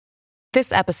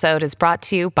This episode is brought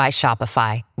to you by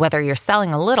Shopify. Whether you're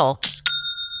selling a little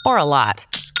or a lot,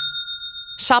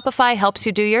 Shopify helps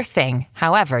you do your thing,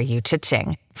 however you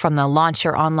cha-ching. From the launch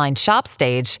your online shop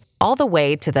stage, all the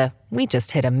way to the we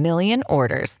just hit 1 million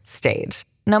orders stage.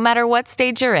 No matter what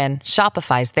stage you're in,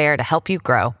 Shopify's there to help you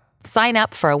grow. Sign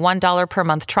up for a $1 per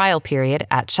month trial period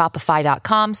at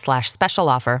shopify.com/special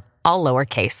offer, all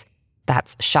lowercase.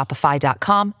 That's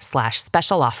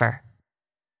shopify.com/special offer.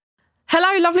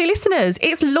 Hello, lovely listeners.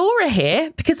 It's Laura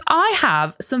here because I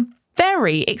have some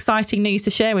very exciting news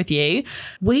to share with you.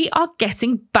 We are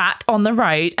getting back on the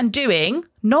road and doing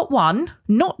not 1,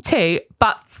 not 2,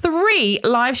 but 3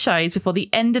 live shows before the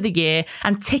end of the year,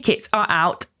 and tickets are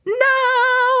out now.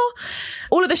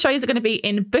 All of the shows are going to be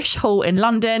in Bush Hall in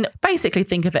London. Basically,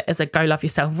 think of it as a Go Love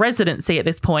Yourself residency at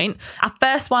this point. Our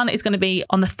first one is going to be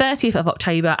on the 30th of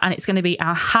October, and it's going to be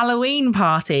our Halloween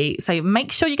party. So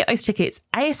make sure you get those tickets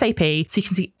ASAP so you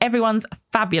can see everyone's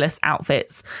fabulous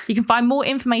outfits. You can find more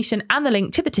information and the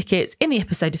link to the tickets in the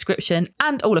episode description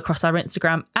and all across our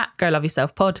Instagram at Go Love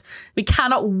Yourself Pod. We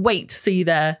cannot wait to see you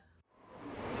there.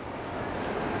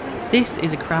 This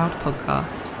is a Crowd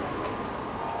podcast.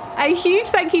 A huge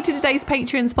thank you to today's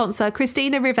Patreon sponsor,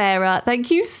 Christina Rivera.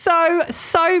 Thank you so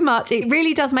much. It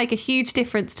really does make a huge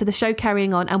difference to the show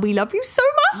carrying on, and we love you so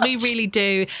much. We really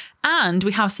do. And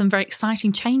we have some very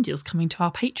exciting changes coming to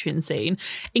our Patreon soon,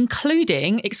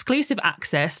 including exclusive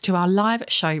access to our live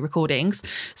show recordings.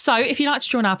 So if you'd like to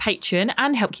join our Patreon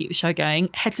and help keep the show going,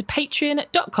 head to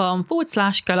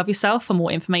patreon.com/Go Love Yourself for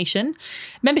more information.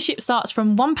 Membership starts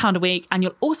from £1 a week, and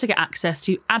you'll also get access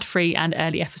to ad-free and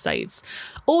early episodes.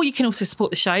 Or you can also support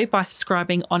the show by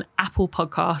subscribing on Apple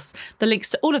Podcasts. The links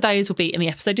to all of those will be in the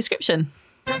episode description.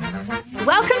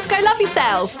 Welcome to Go Love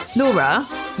Yourself. Laura,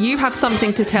 you have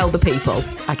something to tell the people.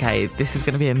 Okay, this is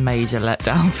going to be a major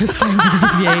letdown for so many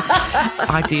of you.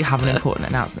 I do have an important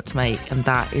announcement to make, and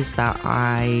that is that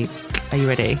Are you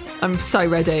ready? I'm so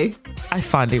ready. I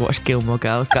finally watched Gilmore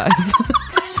Girls, guys.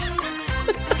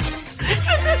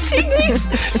 This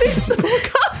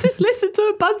podcast is listened to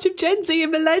a bunch of Gen Z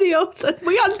and millennials, and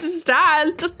we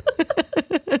understand.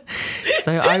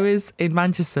 So I was in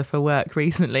Manchester for work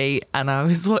recently, and I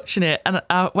was watching it, and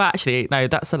well, actually, no,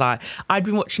 that's a lie. I'd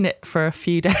been watching it for a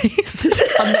few days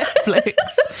on Netflix,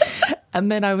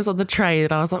 and then I was on the train,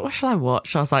 and I was like, what should I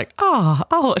watch? I was like, I'll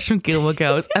watch some Gilmore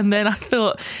Girls, and then I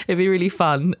thought it'd be really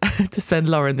fun to send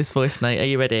Lauren this voice note. Are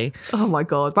you ready? Oh my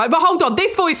God. Right, but hold on,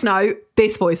 this voice note.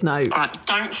 All right,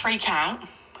 don't freak out.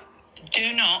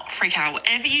 Do not freak out.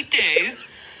 Whatever you do,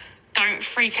 don't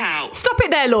freak out. Stop it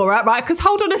there, Laura, right? Because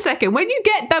hold on a second. When you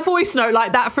get that voice note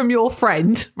like that from your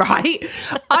friend, right,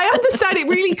 I understand it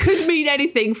really could mean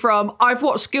anything from I've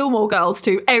watched Gilmore Girls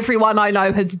to everyone I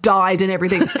know has died and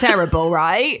everything's terrible,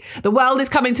 right? The world is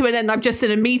coming to an end. I've just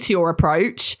seen a meteor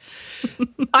approach.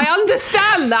 I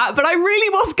understand that, but I really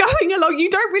was going along. You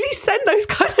don't really send those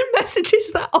kind of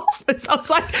messages that often. So I was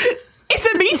like, is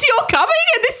a meteor coming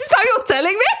and this is how you're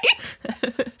telling me?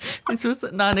 This was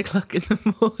at 9 o'clock in the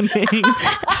morning.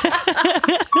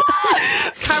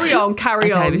 Carry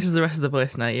on. Okay, this is the rest of the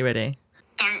voice note. You ready?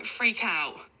 Don't freak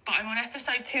out. But I'm on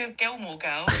episode 2 of Gilmore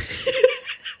Girls,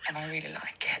 and I really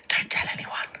like it. Don't tell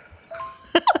anyone.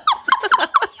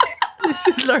 This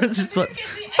is Lauren's response.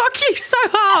 Fuck you so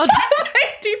hard.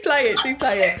 Do play it. Fuck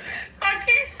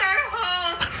you so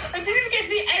hard. I didn't even get to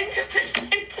the end of the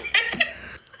sentence.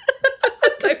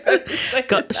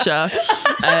 Gotcha.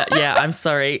 Yeah, I'm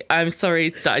sorry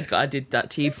that I did that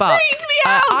to you. But freaked me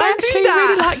out. I Don't actually do that.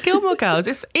 really like Gilmore Girls.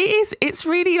 It's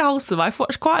really wholesome. I've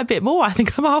watched quite a bit more. I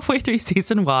think I'm halfway through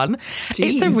season 1.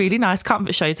 Jeez. It's a really nice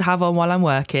comfort show to have on while I'm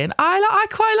working. I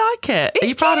quite like it. Are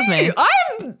you proud of me?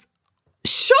 I'm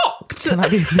shocked. Can I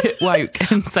be a bit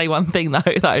woke and say one thing though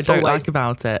that I don't Always. like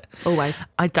about it? Always.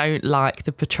 I don't like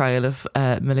the portrayal of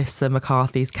Melissa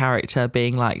McCarthy's character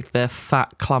being like the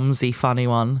fat, clumsy, funny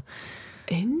one.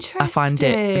 Interesting. I find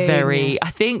it I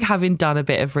think having done a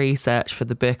bit of research for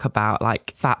the book about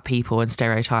like fat people and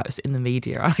stereotypes in the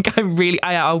media, like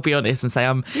I'll be honest and say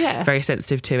I'm very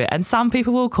sensitive to it. And some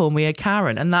people will call me a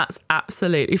Karen, and that's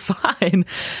absolutely fine.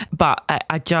 But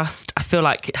I feel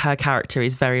like her character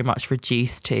is very much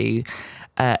reduced to,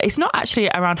 it's not actually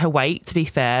around her weight, to be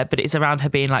fair, but it's around her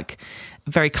being like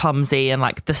very clumsy and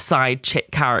like the side chick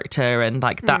character, and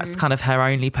like that's kind of her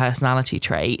only personality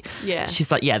trait. Yeah,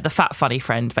 she's like the fat funny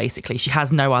friend basically. She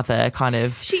has no other kind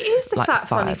of, she is the like, fat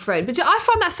funny friend. But I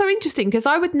find that so interesting because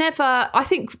I would never, I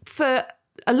think for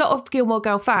a lot of Gilmore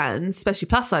Girl fans, especially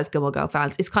plus size Gilmore Girl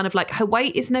fans, it's kind of like her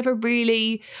weight is never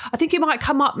really, I think it might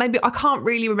come up, maybe I can't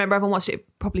really remember, I haven't watched it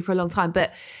properly for a long time,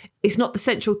 but it's not the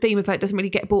central theme of her. It doesn't really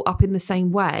get brought up in the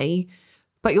same way.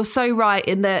 But you're so right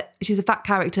in that she's a fat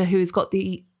character who has got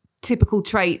the typical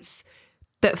traits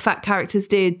that fat characters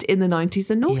did in the 90s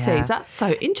and noughties. Yeah. That's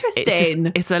so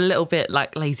interesting. It's a little bit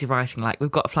like lazy writing. Like,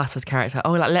 we've got a plus-size character.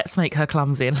 Oh, like, let's make her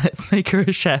clumsy and let's make her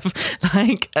a chef.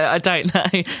 Like, I don't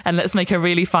know. And let's make her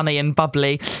really funny and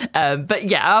bubbly. But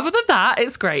yeah, other than that,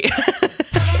 it's great.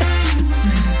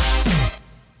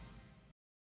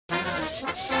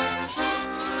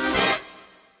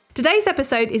 Today's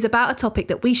episode is about a topic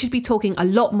that we should be talking a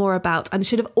lot more about and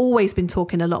should have always been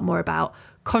talking a lot more about: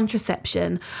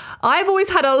 contraception. I've always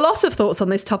had a lot of thoughts on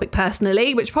this topic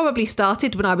personally, which probably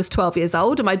started when I was 12 years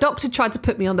old and my doctor tried to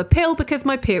put me on the pill because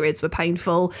my periods were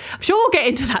painful. I'm sure we'll get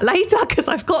into that later because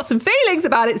I've got some feelings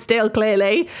about it still,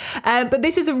 clearly. But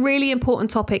this is a really important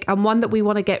topic and one that we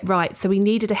want to get right. So we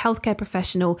needed a healthcare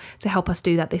professional to help us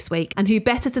do that this week. And who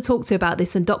better to talk to about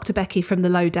this than Dr. Becky from The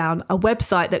Lowdown, a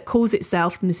website that calls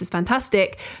itself, and this is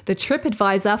fantastic, the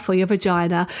TripAdvisor for your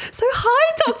vagina. So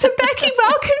hi, Dr. Becky,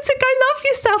 welcome to Go Love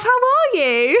Yourself. How are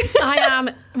you? I am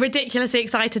ridiculously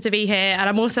excited to be here, and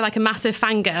I'm also like a massive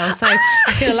fangirl, so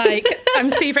I feel like I'm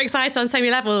super excited on so many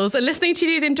levels. And listening to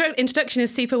you do the introduction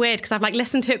is super weird because I've like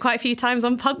listened to it quite a few times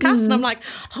on podcasts, and I'm like,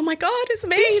 oh my god, it's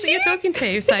me that you're talking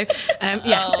to. So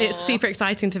it's super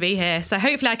exciting to be here. So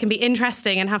hopefully I can be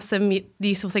interesting and have some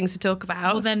useful things to talk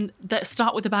about. Well, then let's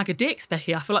start with the bag of dicks,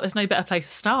 Becky. I feel like there's no better place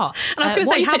to start. And I was going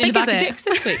to say, how big is it? Dicks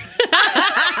this week?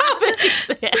 How big is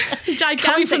it?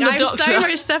 Gigantic. From the I have doctor. so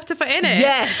much stuff to put in it.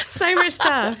 Yes. So much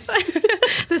stuff.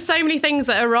 There's so many things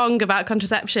that are wrong about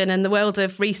contraception and the world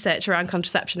of research around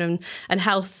contraception and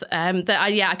health that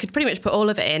I could pretty much put all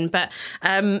of it in. But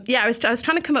I was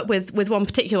trying to come up with one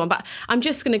particular one, but I'm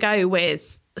just going to go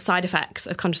with side effects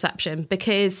of contraception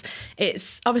because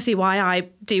it's obviously why I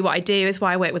do what I do. It's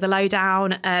why I work with The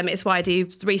Lowdown. It's why I do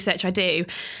the research I do.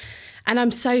 And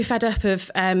I'm so fed up of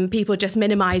people just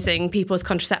minimising people's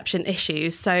contraception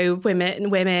issues. So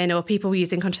women or people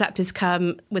using contraceptives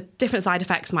come with different side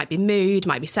effects. Might be mood,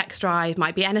 might be sex drive,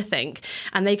 might be anything.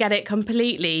 And they get it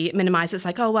completely minimised. It's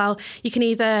like, oh, well, you can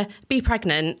either be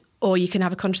pregnant or you can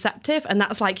have a contraceptive, and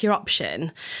that's like your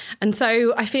option. And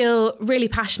so I feel really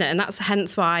passionate, and that's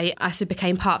hence why I sort of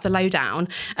became part of The Lowdown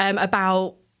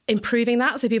about improving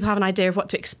that so people have an idea of what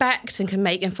to expect and can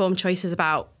make informed choices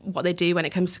about what they do when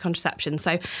it comes to contraception.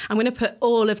 So I'm going to put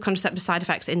all of contraceptive side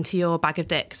effects into your bag of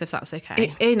dicks, if that's okay.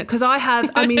 It's in, because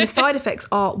the side effects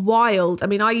are wild. I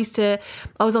mean, I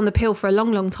was on the pill for a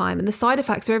long, long time, and the side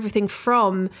effects are everything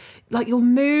from like your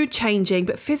mood changing,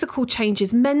 but physical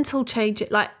changes, mental changes,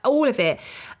 like all of it.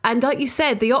 And like you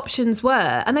said, the options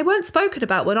were, and they weren't spoken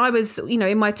about when I was,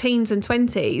 in my teens and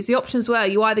 20s, the options were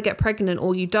you either get pregnant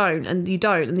or you don't, and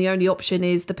the only option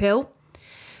is the pill.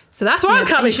 So that's where I'm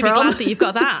coming from. You should be glad that you've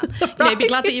got that. Right. Be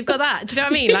glad that you've got that. Do you know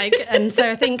what I mean? Like, and so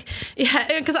I think,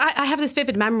 because I have this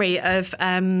vivid memory of,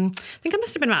 I think I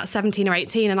must have been about 17 or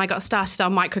 18, and I got started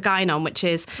on microgynon, which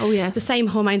is the same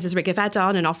hormones as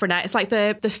rigovedon and ofranet. It's like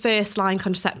the first line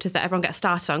contraceptive that everyone gets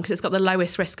started on because it's got the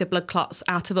lowest risk of blood clots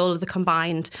out of all of the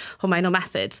combined hormonal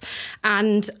methods.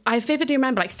 And I vividly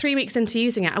remember, like 3 weeks into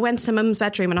using it, I went to Mum's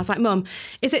bedroom and I was like, Mum,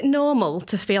 is it normal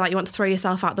to feel like you want to throw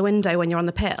yourself out the window when you're on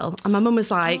the pill? And my mum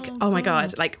was like, oh my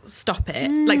God, like stop it,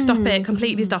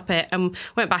 completely stop it. And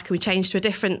went back and we changed to a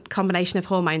different combination of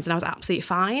hormones and I was absolutely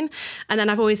fine. And then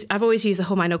I've always used the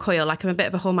hormonal coil. Like I'm a bit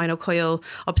of a hormonal coil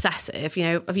obsessive.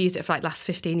 I've used it for like the last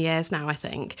 15 years now, I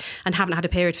think, and haven't had a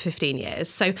period for 15 years.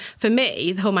 So for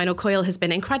me, the hormonal coil has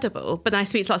been incredible. But then I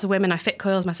speak to lots of women, I fit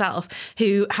coils myself,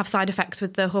 who have side effects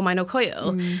with the hormonal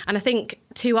coil. And I think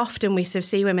too often we sort of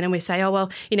see women and we say, oh,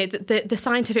 well, the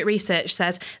scientific research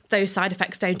says those side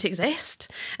effects don't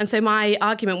exist. And so my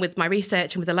argument with my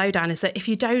research and with The Lowdown is that if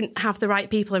you don't have the right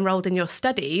people enrolled in your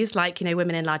studies, like,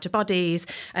 women in larger bodies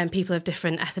and people of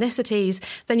different ethnicities,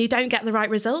 then you don't get the right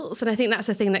results. And I think that's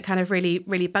the thing that kind of really,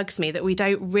 really bugs me, that we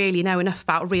don't really know enough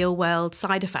about real world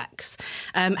side effects.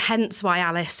 Hence why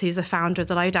Alice, who's the founder of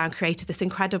The Lowdown, created this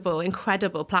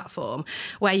incredible platform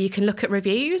where you can look at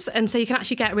reviews. And so you can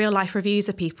actually get real life reviews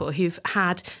of people who've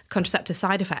had contraceptive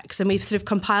side effects. And we've sort of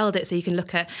compiled it so you can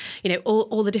look at,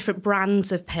 all the different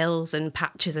brands of pills and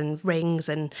patches and rings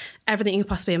and everything you can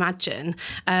possibly imagine,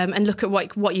 and look at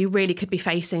what you really could be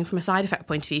facing from a side effect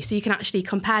point of view. So you can actually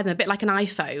compare them a bit like an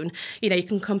iPhone. You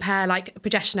can compare like a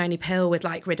progesterone-only pill with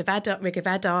like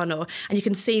rigovedon, and you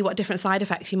can see what different side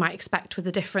effects you might expect with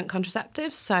the different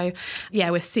contraceptives. So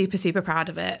yeah, we're super, super proud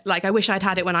of it. Like I wish I'd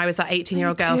had it when I was that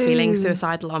 18-year-old girl feeling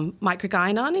suicidal on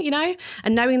microgynon,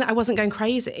 and knowing that I wasn't going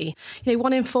crazy.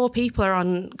 1 in 4 people are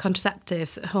on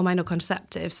contraceptives, hormonal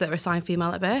contraceptives that are assigned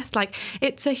female at birth. Like,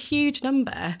 it's a huge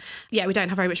number. Yeah, we don't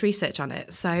have very much research on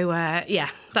it. So,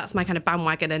 that's my kind of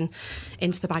bandwagon and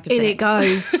into the bag of dicks. In it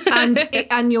goes.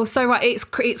 And you're so right.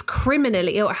 It's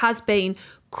criminally, it has been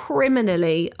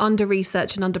criminally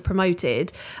under-researched and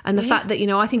under-promoted. And the fact that,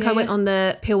 I think I went on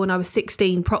the pill when I was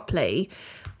 16 properly,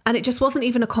 and it just wasn't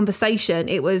even a conversation.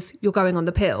 It was, you're going on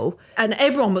the pill. And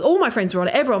all my friends were on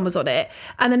it, everyone was on it.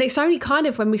 And then it's only kind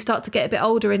of when we start to get a bit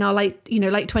older in our late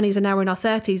 20s and now we're in our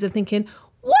 30s of thinking,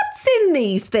 what's in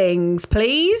these things,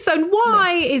 please? And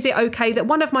why is it okay that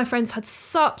one of my friends had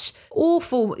such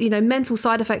awful, mental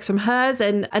side effects from hers,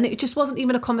 and it just wasn't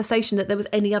even a conversation that there was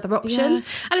any other option. Yeah.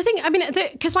 And I think,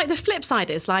 because the flip side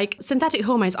is synthetic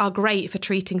hormones are great for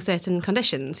treating certain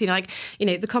conditions. The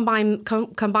combined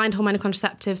hormonal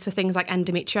contraceptives for things like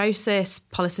endometriosis,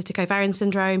 polycystic ovarian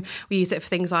syndrome. We use it for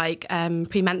things like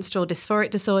premenstrual dysphoric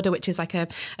disorder, which is like a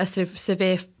sort of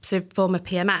severe form of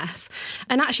PMS.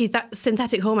 And actually, that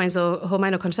synthetic hormones or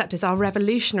hormonal contraceptives are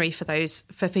revolutionary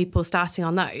for people starting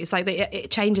on those. It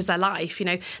changes their life.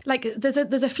 There's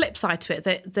a flip side to it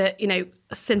that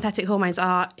synthetic hormones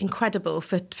are incredible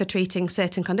for treating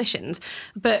certain conditions.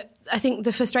 But I think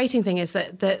the frustrating thing is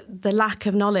that the lack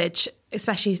of knowledge,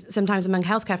 especially sometimes among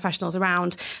healthcare professionals,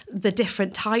 around the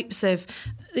different types of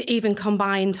even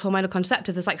combined hormonal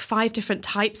contraceptives. There's 5 different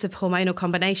types of hormonal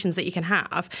combinations that you can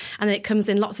have. And then it comes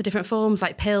in lots of different forms,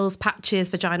 like pills, patches,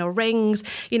 vaginal rings,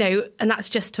 and that's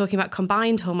just talking about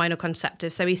combined hormonal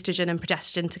contraceptives, so estrogen and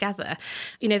progesterone together.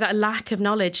 That lack of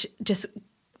knowledge just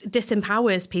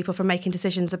disempowers people from making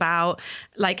decisions about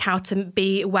how to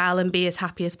be well and be as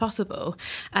happy as possible.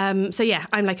 I'm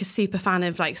a super fan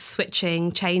of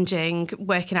switching, changing,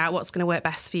 working out what's going to work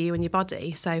best for you and your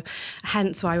body. So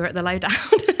hence why we're at the Lowdown.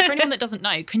 For anyone that doesn't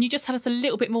know, can you just tell us a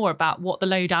little bit more about what the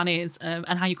Lowdown is and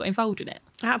how you got involved in it?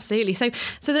 Absolutely. So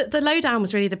the Lowdown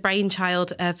was really the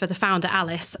brainchild for the founder,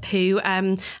 Alice, who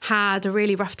had a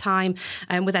really rough time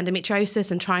with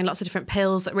endometriosis and trying lots of different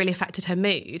pills that really affected her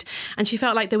mood. And she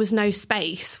felt like there was no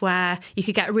space where you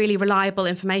could get really reliable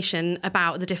information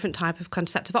about the different type of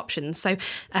contraceptive options. So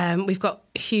we've got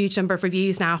a huge number of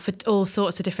reviews now for all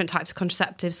sorts of different types of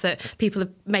contraceptives that people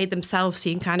have made themselves. So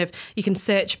you can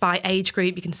search by age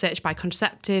group, you can search by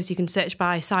contraceptives, you can search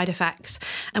by side effects.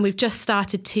 And we've just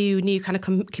started 2 new kind of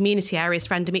community areas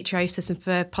for endometriosis and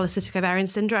for polycystic ovarian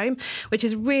syndrome, which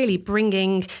is really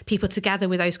bringing people together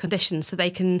with those conditions so they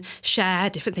can share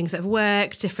different things that have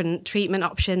worked, different treatment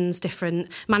options, different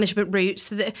management routes.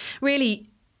 So that really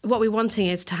what we're wanting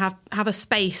is to have a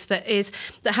space that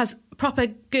has proper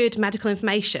good medical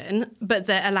information, but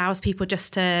that allows people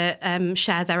just to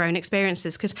share their own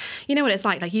experiences. Because you know what it's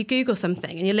like you Google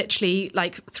something and you're literally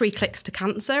 3 clicks to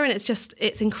cancer, and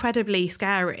it's incredibly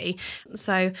scary.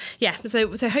 So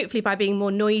hopefully by being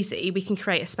more noisy, we can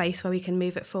create a space where we can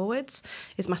move it forwards,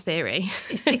 is my theory.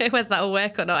 Whether that will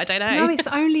work or not, I don't know. No, it's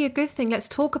only a good thing. Let's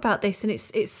talk about this. And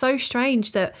it's so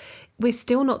strange that we're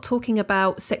still not talking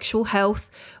about sexual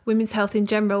health, women's health in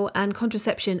general, and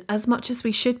contraception as much as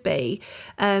we should be.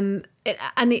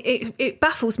 It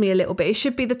baffles me a little bit. It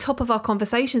should be the top of our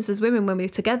conversations as women when we're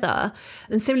together.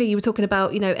 And similarly, you were talking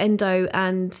about, endo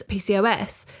and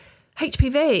PCOS,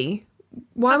 HPV.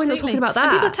 Why are we not talking about that?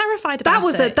 And people are terrified about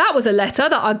it. That was a letter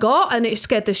that I got, and it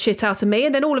scared the shit out of me.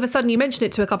 And then all of a sudden you mention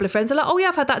it to a couple of friends. They're like, oh yeah,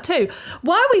 I've had that too.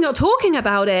 Why are we not talking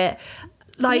about it?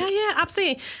 Yeah,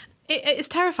 absolutely. It's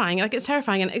terrifying. It's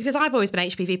terrifying. And because I've always been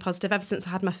HPV positive ever since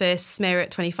I had my first smear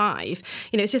at 25.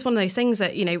 It's just one of those things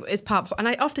that, is part of, and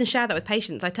I often share that with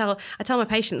patients. I tell my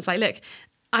patients, look,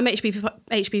 I'm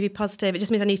HPV positive. It just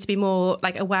means I need to be more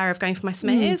aware of going for my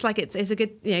smears. It's a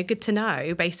good, good to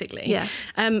know, basically. Yeah.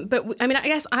 But I mean, I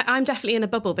guess I'm definitely in a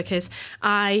bubble because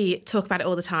I talk about it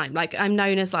all the time. I'm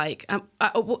known as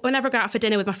whenever I go out for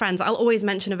dinner with my friends, I'll always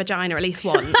mention a vagina at least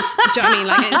once. Do you know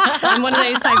what I mean? I'm one of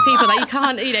those type of people that you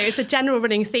can't, it's a general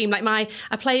running theme. I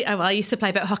used to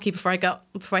play a bit of hockey before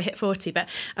I hit 40, but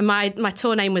my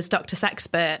tour name was Dr.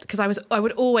 Sexpert because I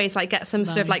would always get some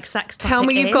sort of sex topic. Tell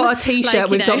me you've got a t-shirt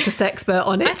with Dr. Sexpert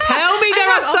on it. Tell me there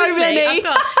are so many.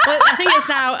 I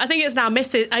think it's now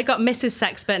Mrs. I got Mrs.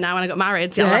 Sexpert now when I got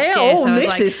married last year. Oh, so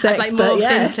Mrs. Sexpert,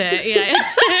 morphed into it.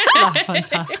 Yeah. That's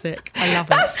fantastic. I love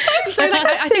it. So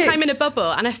I think I'm in a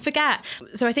bubble and I forget.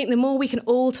 So I think the more we can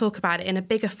all talk about it in a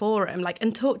bigger forum,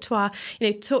 and talk to our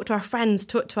friends,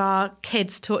 talk to our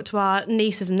kids, talk to our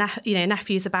nieces and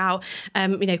nephews about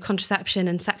contraception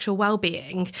and sexual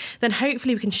well-being, then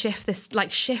hopefully we can shift this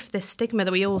stigma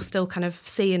that we all still kind of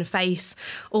see and face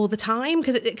all the time,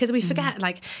 because we forget,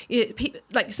 like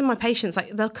some of my patients,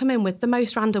 like they'll come in with the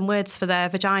most random words for their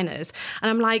vaginas, and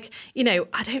I'm like,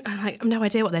 I've no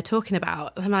idea what they're talking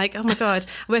about. I'm like, oh my god,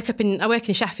 I work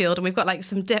in Sheffield, and we've got like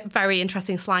some very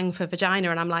interesting slang for vagina,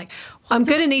 and I'm like, I'm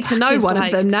going to need to know one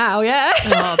of them now. Yeah.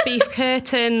 Oh, beef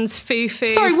curtains, foo-foo.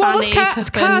 Sorry, what was tuppence.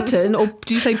 curtain? Or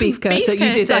did you say beef curtain? Beef You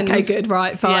did. curtains. Okay, good.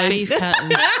 Right, fine. Yeah, beef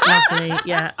curtains. Lovely.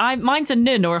 Yeah. Mine's a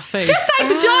nun or a foo. Just say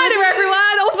vagina,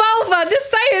 everyone, or vulva. Just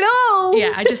say it all.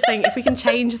 Yeah, I just think if we can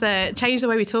change the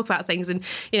way we talk about things, and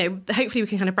hopefully we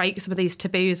can kind of break some of these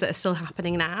taboos that are still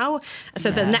happening now,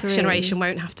 so the next generation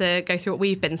won't have to go through what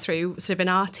we've been through sort of in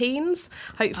our teens,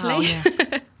 hopefully. Oh,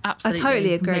 yeah. Absolutely. I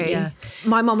totally agree. Yeah.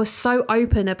 My mum was so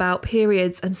open about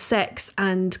periods and sex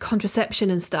and contraception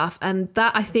and stuff, and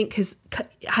that I think has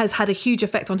had a huge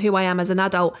effect on who I am as an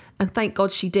adult, and thank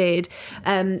God she did.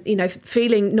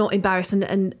 Feeling not embarrassed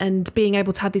and being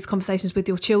able to have these conversations with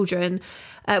your children,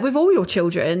 with all your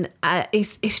children,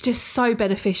 it's just so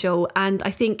beneficial. And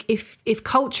I think if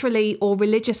culturally or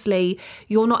religiously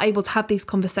you're not able to have these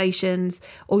conversations,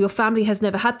 or your family has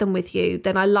never had them with you,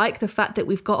 then I like the fact that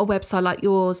we've got a website like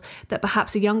yours that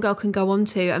perhaps a young girl can go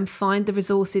onto and find the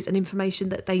resources and information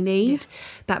that they need.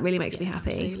 That really makes me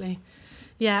happy. Absolutely.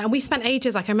 Yeah, and we spent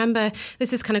ages, like I remember,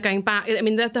 this is kind of going back, I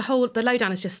mean, the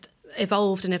lowdown is just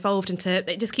evolved into,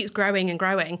 it just keeps growing and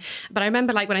growing. But I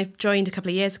remember, like, when I joined a couple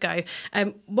of years ago,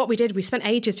 what we did, we spent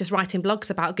ages just writing blogs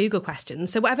about Google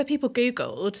questions. So whatever people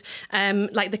Googled,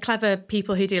 like the clever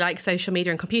people who do like social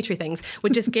media and computery things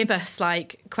would just give us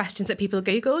like questions that people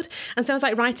Googled. And so I was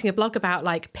like writing a blog about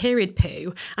like period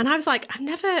poo, and I was like,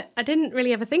 I didn't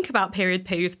really ever think about period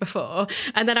poos before.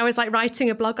 And then I was like writing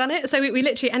a blog on it. So we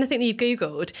literally, anything that you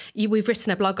Googled, we've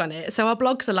written a blog on it. So our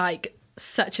blogs are like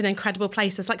such an incredible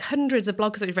place. There's like hundreds of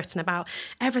blogs that we've written about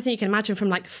everything you can imagine, from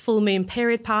like full moon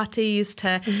period parties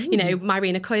to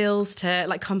Mirena coils to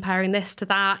like comparing this to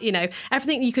that.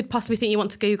 Everything you could possibly think you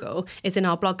want to Google is in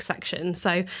our blog section.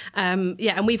 So and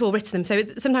we've all written them. So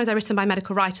sometimes they're written by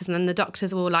medical writers, and then the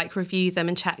doctors will like review them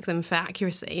and check them for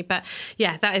accuracy. But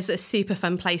yeah, that is a super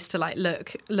fun place to like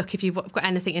look if you've got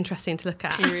anything interesting to look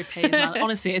at. Period poo as well.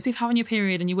 Honestly, as if having your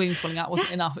period and your womb falling out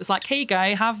wasn't enough. It's like, here you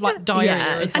go, have like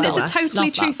diarrhea as well. And it's a totally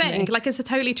true Love that thing. Like, it's a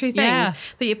totally true thing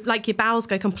that your bowels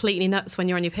go completely nuts when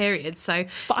you're on your period. So,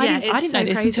 but I didn't know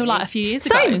this until like a few years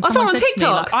ago. Same. I saw on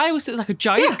TikTok. I always thought it was like a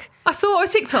joke. Yeah, I saw it on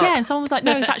TikTok. Yeah, and someone was like,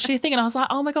 no, it's actually a thing. And I was like,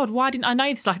 oh my God, why didn't I know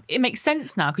this? Like, it makes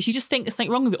sense now, because you just think there's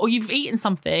something wrong with it, or you've eaten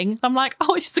something. I'm like,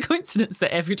 oh, it's just a coincidence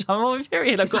that every time I'm on my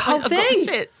period, I've got the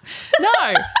shits.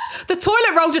 No. The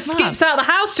toilet roll just skips out of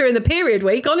the house during the period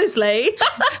week, honestly.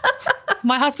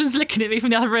 My husband's looking at me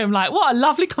from the other room like, what a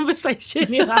lovely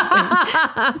conversation you're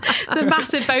having. The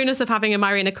massive bonus of having a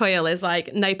Mirena coil is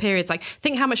like no periods. Like,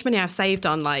 think how much money I've saved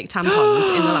on like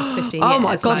tampons in the last 15 years. Oh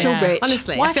my God, like, you're rich.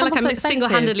 Honestly, Why I feel like I'm tampons so expensive?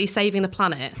 single-handedly saving the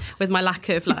planet with my lack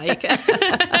of like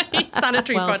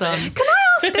sanitary Well products. Can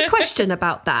I ask a question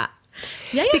about that?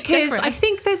 Yeah, because go for it. I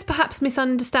think there's perhaps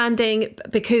misunderstanding,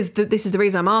 because this is the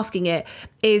reason I'm asking it,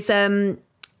 is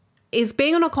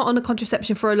being on a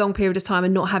contraception for a long period of time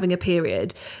and not having a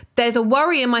period. There's a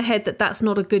worry in my head that that's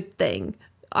not a good thing.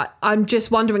 I'm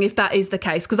just wondering if that is the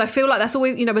case, because I feel like that's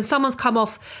always, when someone's come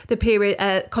off the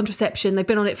period contraception, they've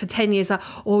been on it for 10 years, like,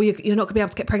 oh, you're not going to be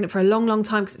able to get pregnant for a long, long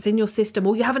time because it's in your system,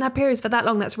 or you haven't had periods for that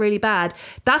long, that's really bad.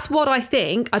 That's what I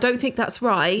think. I don't think that's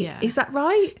right. Yeah. Is that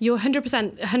right? You're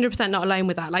 100% not alone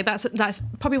with that. Like, that's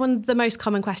probably one of the most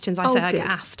common questions I get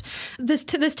asked. There's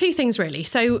two things really.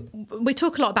 So we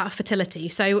talk a lot about fertility.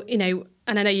 So,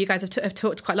 and I know you guys have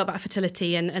talked quite a lot about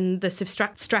fertility and the sort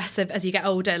of stress of, as you get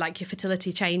older, like your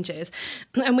fertility changes.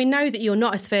 And we know that you're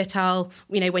not as fertile,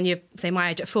 when you're, say,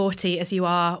 my age at 40 as you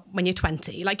are when you're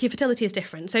 20. Like, your fertility is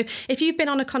different. So if you've been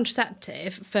on a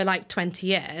contraceptive for like 20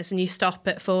 years and you stop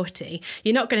at 40,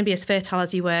 you're not going to be as fertile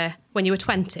as you were when you were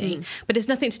 20. But it's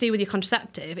nothing to do with your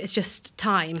contraceptive. It's just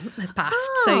time has passed.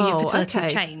 So your fertility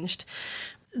has changed.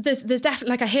 There's definitely,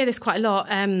 like, I hear this quite a lot,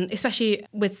 especially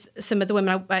with some of the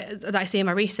women that I see in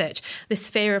my research, this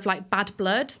fear of like bad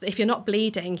blood. If you're not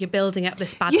bleeding, you're building up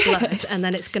this bad blood, and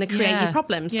then it's going to create you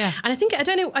problems. Yeah. And I think, I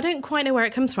don't quite know where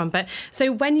it comes from, but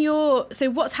so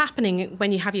what's happening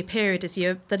when you have your period is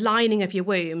the lining of your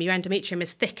womb, your endometrium,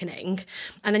 is thickening,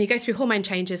 and then you go through hormone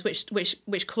changes which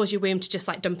cause your womb to just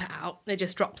like dump it out. It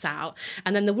just drops out,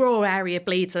 and then the raw area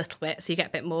bleeds a little bit, so you get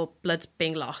a bit more blood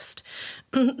being lost.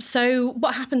 So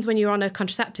what happens when you're on a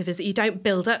contraceptive is that you don't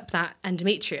build up that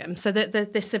endometrium, so that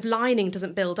this lining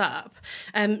doesn't build up,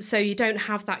 so you don't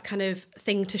have that kind of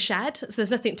thing to shed. So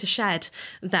there's nothing to shed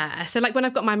there. So like when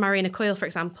I've got my Mirena coil, for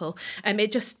example,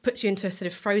 it just puts you into a sort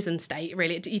of frozen state.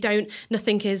 Really,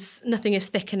 nothing is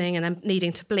thickening and then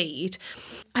needing to bleed.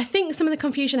 I think some of the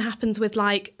confusion happens with,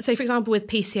 like, so for example with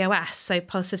PCOS, so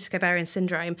polycystic ovarian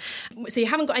syndrome. So you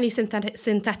haven't got any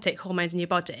synthetic hormones in your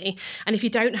body, and if you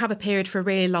don't have a period for a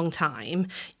really long time,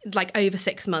 like over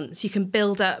 6 months, you can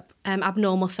build up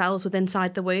abnormal cells within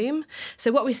inside the womb.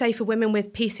 So what we say for women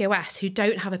with PCOS who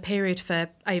don't have a period for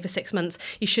over 6 months,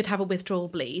 you should have a withdrawal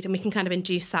bleed, and we can kind of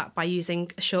induce that by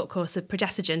using a short course of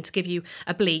progesterone to give you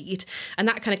a bleed, and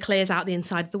that kind of clears out the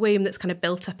inside of the womb that's kind of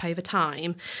built up over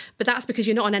time. But that's because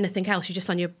you're not on anything else, you're just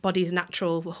on your body's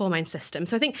natural hormone system.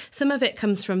 So I think some of it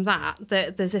comes from that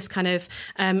there's this kind of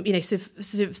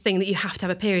sort of thing that you have to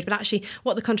have a period, but actually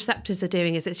what the contraceptives are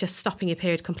doing is it's just stopping your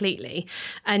period completely.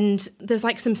 And there's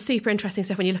like some super interesting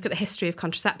stuff when you look at the history of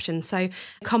contraception. So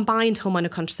combined hormonal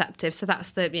contraceptives, so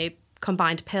that's the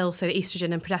combined pill, so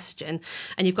estrogen and progesterone,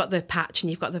 and you've got the patch and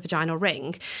you've got the vaginal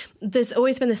ring. There's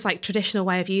always been this like traditional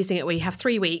way of using it where you have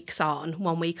 3 weeks on,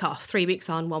 1 week off, 3 weeks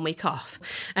on, 1 week off.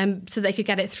 So they could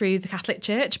get it through the Catholic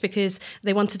Church because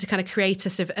they wanted to kind of create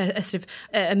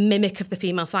a mimic of the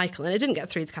female cycle. And it didn't get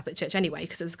through the Catholic Church anyway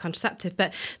because it was a contraceptive,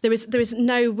 but there is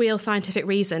no real scientific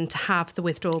reason to have the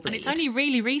withdrawal bleed. And it's only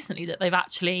really recently that they've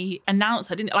actually announced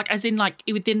that, didn't it? Like, as in like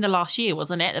within the last year,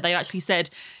 wasn't it? That they actually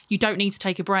said, you don't need to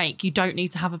take a break. You don't need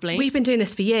to have a bleed. We've been doing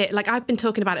this for years. Like, I've been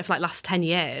talking about it for like last 10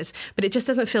 years, but it just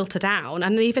doesn't filter down.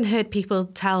 And I even heard people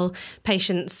tell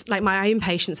patients, like my own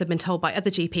patients have been told by other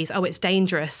GPs, oh, it's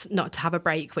dangerous not to have a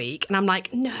break week. And I'm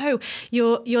like, no,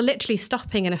 you're literally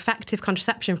stopping an effective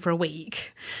contraception for a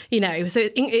week, so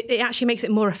it actually makes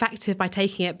it more effective by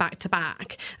taking it back to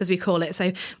back, as we call it.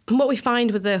 So what we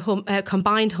find with the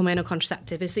combined hormonal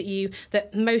contraceptive is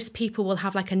that most people will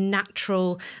have like a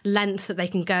natural length that they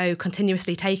can go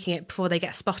continuously taking it before they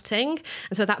get spotting.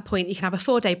 And so at that point you can have a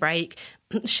 4-day break,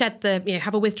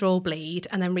 have a withdrawal bleed,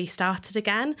 and then restart it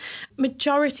again.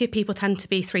 Majority of people tend to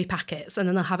be 3 packets, and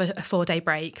then they'll have a 4-day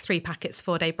break, 3 packets,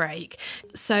 4-day break.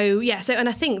 So and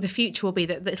I think the future will be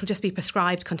that it'll just be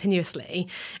prescribed continuously,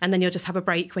 and then you'll just have a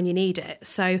break when you need it.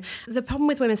 So the problem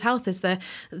with women's health is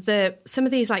some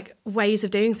of these like ways of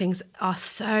doing things are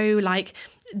so like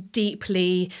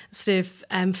deeply sort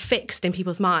of fixed in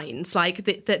people's minds, like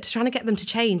that trying to get them to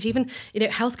change, even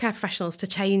healthcare professionals to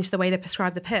change the way they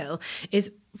prescribe the pill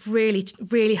is really,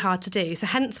 really hard to do. So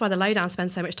hence why the lowdown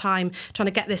spends so much time trying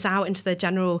to get this out into the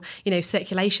general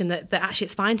circulation that actually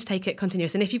it's fine to take it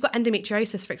continuous. And if you've got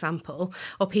endometriosis, for example,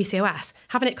 or PCOS,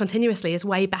 having it continuously is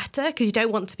way better because you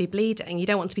don't want to be bleeding, you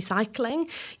don't want to be cycling,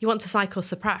 you want to cycle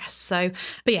suppress. So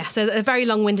a very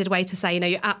long-winded way to say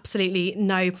you're absolutely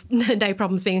no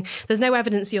problems being, there's no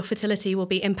evidence your fertility will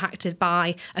be impacted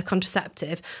by a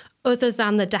contraceptive other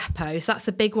than the depot. So that's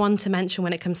a big one to mention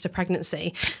when it comes to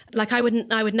pregnancy. Like I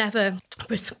would never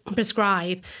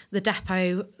prescribe the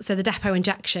depot, so the depot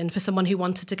injection for someone who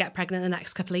wanted to get pregnant in the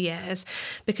next couple of years,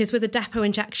 because with a depot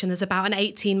injection there's about an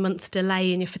 18-month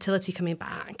delay in your fertility coming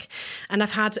back. And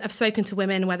I've spoken to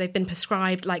women where they've been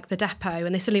prescribed like the depot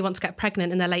and they suddenly want to get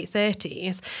pregnant in their late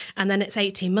 30s, and then it's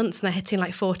 18 months and they're hitting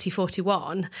like 40,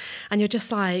 41, and you're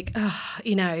just like,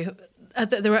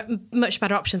 there are much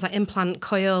better options like implant,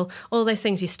 coil, all those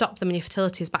things. You stop them and your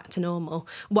fertility is back to normal,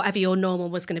 whatever your normal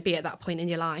was going to be at that point in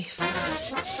your life.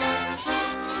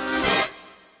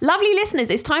 Lovely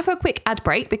listeners, it's time for a quick ad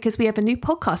break because we have a new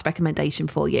podcast recommendation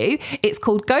for you. It's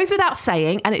called Goes Without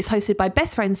Saying, and it's hosted by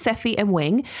best friends Seffi and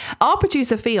Wing. Our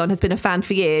producer Fionn has been a fan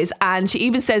for years, and she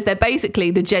even says they're basically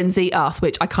the Gen Z us,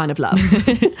 which I kind of love.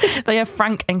 They have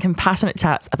frank and compassionate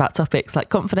chats about topics like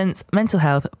confidence, mental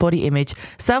health, body image,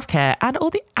 self-care, and all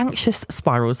the anxious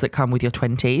spirals that come with your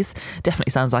 20s.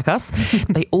 Definitely sounds like us.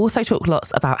 They also talk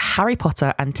lots about Harry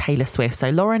Potter and Taylor Swift.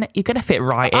 So Lauren, you're going to fit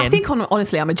right in. I think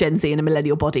honestly, I'm a Gen Z and a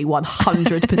millennial body.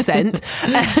 100%.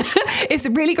 It's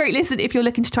a really great listen if you're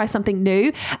looking to try something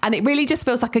new, and it really just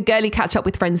feels like a girly catch up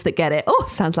with friends that get it. Oh,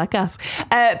 sounds like us.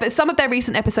 But some of their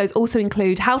recent episodes also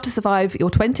include How to Survive Your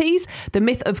 20s, The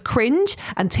Myth of Cringe,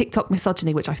 and TikTok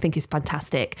Misogyny, which I think is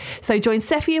fantastic. So join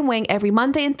Seffi and Wing every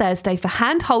Monday and Thursday for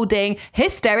hand-holding,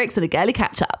 hysterics, and a girly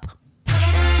catch up.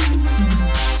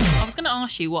 I was going to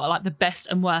ask you what like the best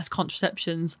and worst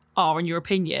contraceptions are in your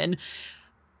opinion.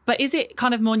 But is it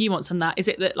kind of more nuanced than that? Is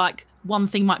it that like one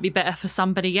thing might be better for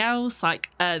somebody else? Like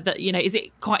is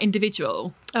it quite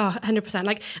individual? Oh, 100%.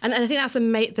 Like, and I think that's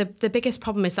the biggest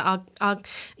problem is that our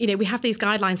we have these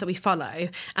guidelines that we follow,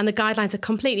 and the guidelines are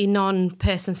completely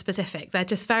non-person specific. They're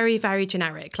just very, very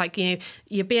generic. Like, your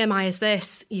BMI is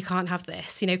this, you can't have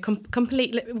this,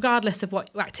 completely regardless of what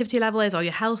your activity level is or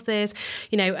your health is,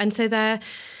 and so they're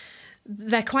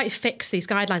quite fixed, these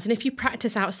guidelines. And if you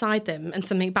practice outside them and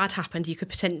something bad happened, you could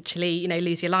potentially,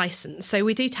 lose your license. So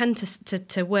we do tend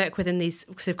to work within these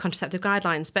sort of contraceptive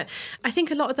guidelines. But I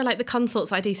think a lot of the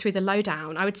consults I do through the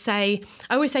lowdown, I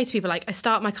always say to people, like, I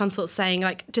start my consults saying,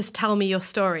 like, just tell me your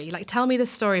story. Like, tell me the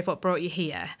story of what brought you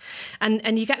here.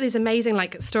 And you get these amazing,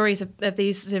 like, stories of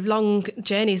these sort of long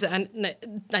journeys. And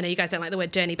I know you guys don't like the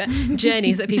word journey, but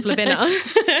journeys that people have been on.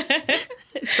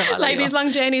 Like these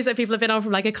long journeys that people have been on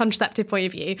from like a contraceptive point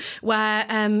of view, where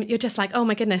you're just like, oh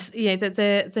my goodness,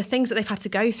 the things that they've had to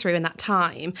go through in that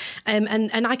time,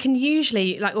 and I can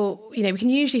usually we can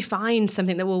usually find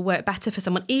something that will work better for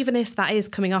someone, even if that is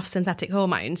coming off synthetic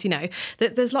hormones.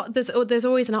 That there's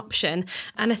always an option,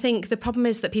 and I think the problem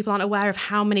is that people aren't aware of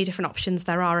how many different options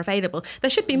there are available. There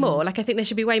should be more. Like, I think there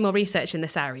should be way more research in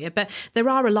this area, but there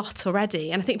are a lot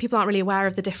already, and I think people aren't really aware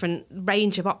of the different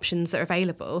range of options that are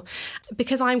available.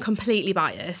 Because I'm completely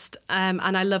biased,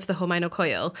 and I love the hormonal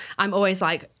coil, I'm always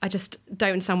like, I just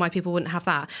don't understand why people wouldn't have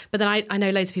that. But then I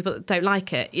know loads of people that don't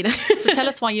like it, So tell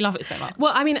us why you love it so much.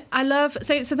 Well, I mean, I love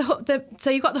so you've got the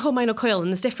hormonal coil,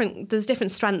 and there's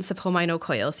different strengths of hormonal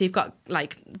coil. So you've got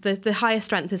like the highest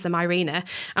strength is the Mirena,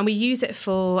 and we use it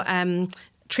for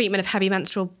treatment of heavy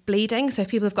menstrual bleeding. So if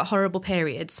people have got horrible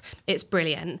periods, it's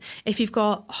brilliant. If you've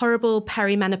got horrible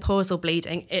perimenopausal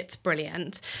bleeding, it's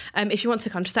brilliant. If you want a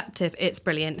contraceptive, it's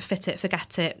brilliant. Fit it,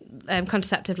 forget it.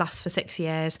 Contraceptive lasts for 6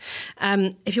 years.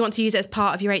 If you want to use it as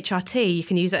part of your HRT, you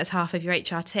can use it as half of your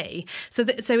HRT. So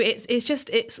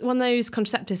it's one of those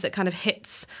contraceptives that kind of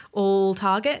hits all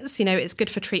targets. It's good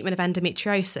for treatment of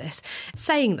endometriosis.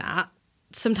 Saying that,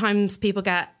 sometimes people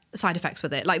get side effects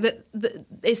with it. Like,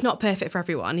 it's not perfect for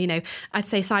everyone. I'd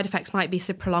say side effects might be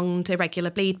some prolonged irregular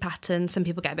bleed pattern. Some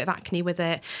people get a bit of acne with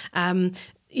it.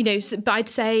 But I'd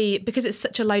say because it's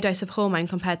such a low dose of hormone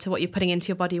compared to what you're putting into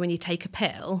your body when you take a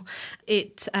pill,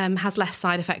 it has less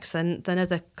side effects than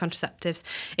other contraceptives.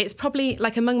 It's probably,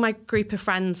 like, among my group of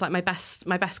friends, like my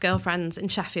best girlfriends in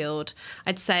Sheffield,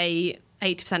 I'd say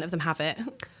 80% of them have it.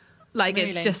 Like, really?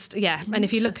 It's just, yeah. And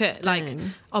if you look at like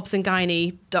obs and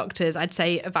gynae doctors, I'd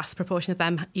say a vast proportion of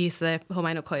them use the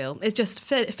hormonal coil. It's just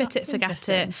fit it, forget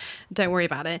it. Don't worry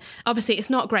about it. Obviously, it's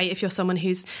not great if you're someone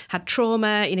who's had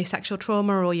trauma, sexual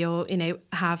trauma, or you're,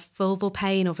 have vulval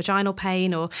pain or vaginal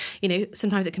pain, or,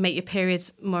 sometimes it can make your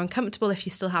periods more uncomfortable if you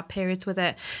still have periods with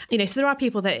it. So there are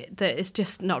people that it's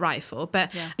just not right for.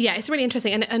 But yeah, it's really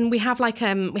interesting. And we have like a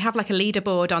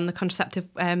leaderboard on the contraceptive,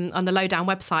 on the Lowdown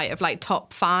website of like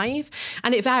top 5.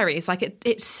 And it varies, like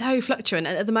it's so fluctuant.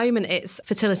 At the moment, it's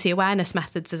fertility awareness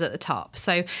methods is at the top.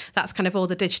 So that's kind of all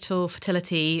the digital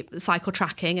fertility cycle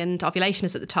tracking, and ovulation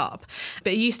is at the top.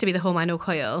 But it used to be the hormonal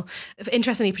coil.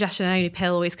 Interestingly, progesterone-only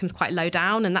pill always comes quite low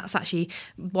down, and that's actually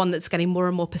one that's getting more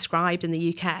and more prescribed in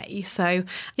the UK. So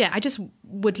yeah, I just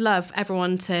would love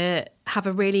everyone to have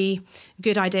a really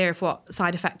good idea of what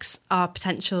side effects are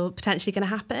potentially going to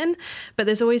happen. But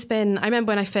there's always been, I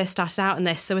remember when I first started out in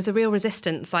this, there was a real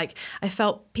resistance. Like, I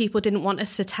felt people didn't want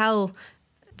us to tell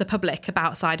the public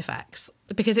about side effects,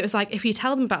 because it was like, if you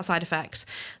tell them about side effects,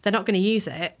 they're not going to use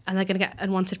it, and they're going to get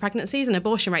unwanted pregnancies, and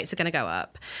abortion rates are going to go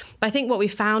up. But I think what we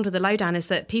found with the Lowdown is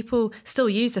that people still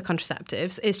use the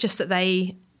contraceptives. It's just that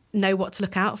they know what to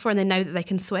look out for, and they know that they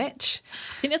can switch.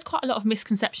 I think there's quite a lot of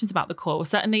misconceptions about the coil.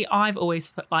 Certainly I've always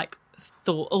thought,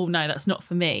 oh no, that's not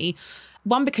for me.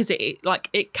 One, because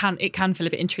it can feel a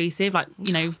bit intrusive, like,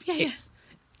 it's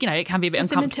it can be a bit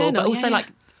uncomfortable, but also like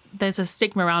there's a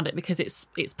stigma around it because it's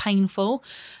painful.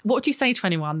 What would you say to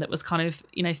anyone that was kind of,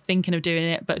 thinking of doing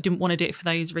it but didn't want to do it for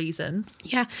those reasons?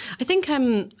 Yeah, I think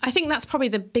that's probably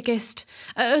the biggest,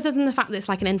 other than the fact that it's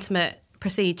like an intimate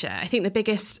procedure, I think the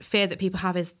biggest fear that people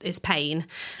have is pain.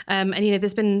 And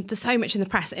there's so much in the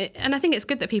press, and I think it's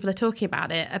good that people are talking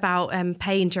about it, about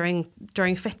pain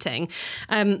during fitting.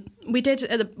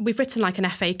 We've written like an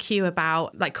FAQ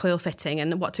about like coil fitting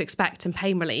and what to expect and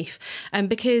pain relief,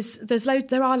 because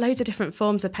there are loads of different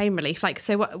forms of pain relief. Like,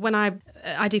 so when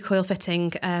I do coil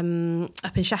fitting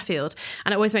up in Sheffield,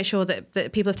 and I always make sure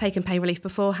that people have taken pain relief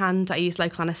beforehand. I use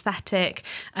local anaesthetic.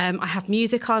 I have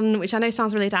music on, which I know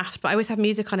sounds really daft, but I always have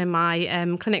music on in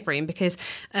my clinic room, because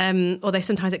although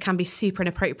sometimes it can be super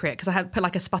inappropriate, because I have put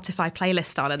like a Spotify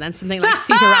playlist on, and then something like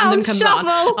super random comes on.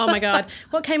 Oh my god,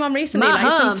 what came on recently? Like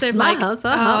some sort of like,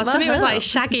 something was like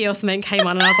Shaggy or something came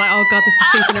on, and I was like, oh God, this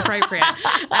is super inappropriate.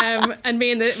 And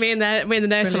me and the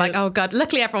nurse were like, oh God.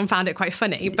 Luckily, everyone found it quite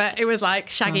funny, but it was like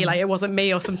Shaggy, like it wasn't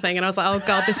me or something, and I was like, oh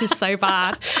God, this is so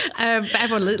bad. But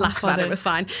everyone laughed about it. It was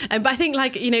fine. But I think,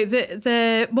 like, you know,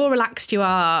 the more relaxed you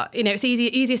are, you know, it's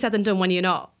easier said than done when you're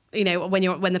not. You know,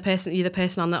 you're the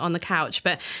person on the couch,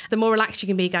 but the more relaxed you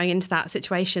can be going into that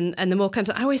situation, and the more comes.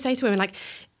 I always say to women, like,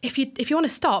 if you want to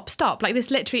stop. Like, this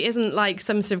literally isn't like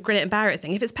some sort of grin it and bear it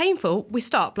thing. If it's painful, we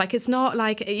stop. Like, it's not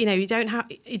like, you know, you don't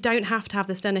have to have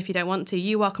this done if you don't want to.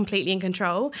 You are completely in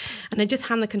control, and then just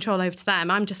hand the control over to them.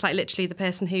 I'm just like literally the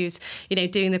person who's, you know,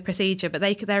 doing the procedure, but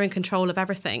they're in control of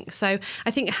everything. So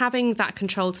I think having that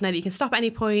control to know that you can stop at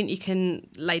any point, you can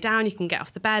lay down, you can get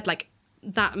off the bed, like,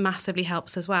 that massively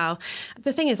helps as well.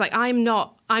 The thing is, like, I'm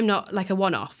not like a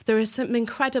one-off. There are some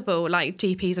incredible, like,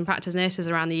 GPs and practice nurses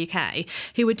around the UK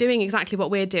who are doing exactly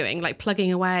what we're doing, like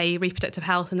plugging away reproductive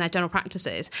health in their general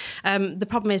practices. The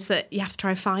problem is that you have to try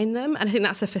and find them, and I think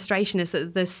that's the frustration, is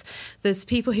that there's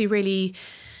people who really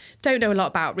don't know a lot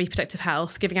about reproductive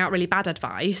health, giving out really bad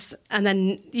advice, and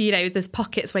then, you know, there's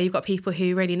pockets where you've got people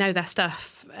who really know their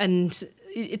stuff, and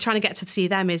trying to get to see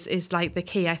them is like the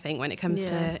key, I think, when it comes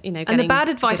to, you know, getting and the bad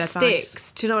advice advice.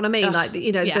 sticks. Do you know what I mean? Like,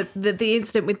 you know, the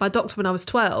incident with my doctor when I was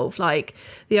 12, like,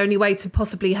 the only way to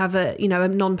possibly have a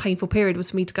non-painful period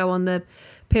was for me to go on the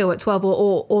pill at 12,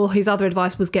 or his other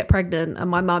advice was get pregnant, and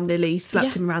my mum nearly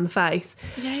slapped him around the face.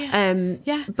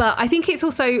 But I think it's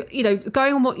also, you know,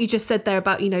 going on what you just said there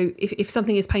about, you know, if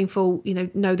something is painful,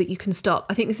 you know that you can stop.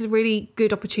 I think this is a really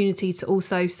good opportunity to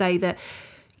also say that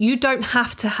you don't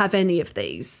have to have any of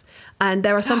these. And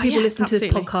there are some people listening to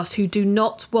this podcast who do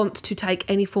not want to take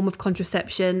any form of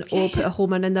contraception or put a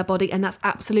hormone in their body, and that's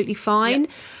absolutely fine.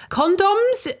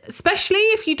 Condoms, especially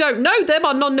if you don't know them,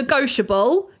 are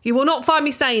non-negotiable. You will not find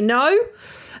me saying no.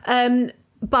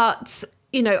 But,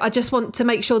 you know, I just want to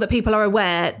make sure that people are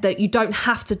aware that you don't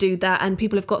have to do that, and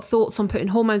people have got thoughts on putting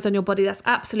hormones on your body. That's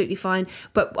absolutely fine.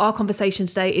 But our conversation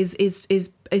today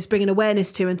is bringing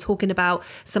awareness to and talking about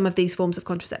some of these forms of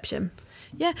contraception.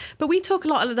 Yeah, but we talk a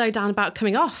lot, though, Dan, about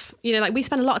coming off. You know, like, we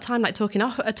spend a lot of time, like, talking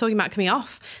about coming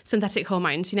off synthetic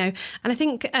hormones, you know. And I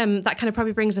think that kind of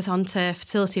probably brings us on to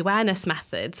fertility awareness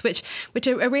methods, which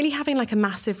are really having, like, a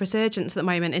massive resurgence at the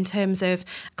moment in terms of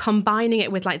combining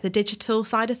it with, like, the digital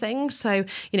side of things. So,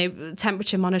 you know,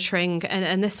 temperature monitoring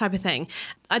and this type of thing.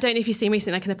 I don't know if you've seen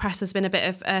recently, like, in the press, there's been a bit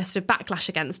of a sort of backlash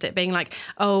against it, being like,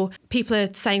 oh, people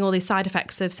are saying all these side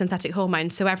effects of synthetic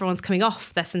hormones, so everyone's coming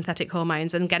off their synthetic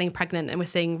hormones and getting pregnant, and we're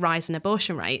seeing rise in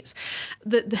abortion rates.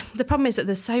 The problem is that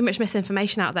there's so much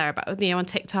misinformation out there about, you know, on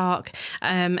TikTok,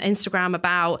 Instagram,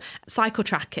 about cycle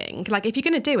tracking. Like, if you're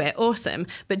going to do it, awesome,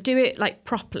 but do it, like,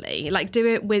 properly. Like, do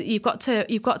it with, you've got to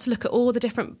look at all the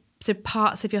different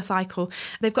parts of your cycle.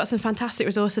 They've got some fantastic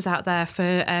resources out there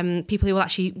for people who will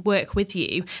actually work with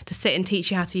you to sit and teach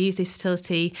you how to use these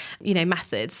fertility, you know,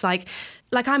 methods.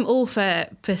 Like I'm all for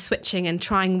switching and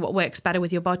trying what works better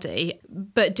with your body,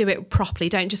 but do it properly.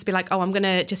 Don't just be like, oh, I'm going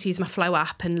to just use my Flow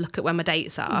app and look at when my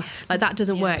dates are. Yes. Like, that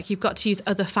doesn't work. You've got to use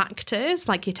other factors,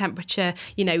 like your temperature,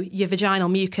 you know, your vaginal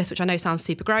mucus, which I know sounds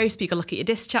super gross, but you got to look at your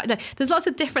discharge. Like, there's lots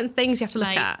of different things you have to look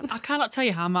at. I cannot tell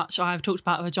you how much I've talked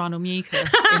about vaginal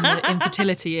mucus in the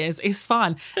infertility years. It's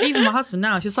fun. Even my husband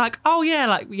now, she's like, oh yeah,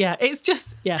 like, yeah, it's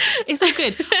just, yeah, it's all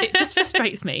good. It just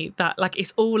frustrates me that, like,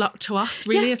 it's all up to us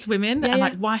really as women. And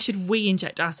like, why should we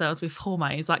inject ourselves with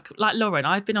hormones? Like Lauren,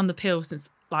 I've been on the pill since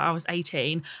like I was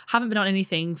 18. Haven't been on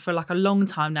anything for like a long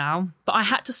time now, but I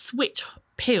had to switch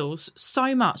pills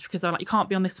so much because they're like, you can't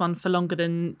be on this one for longer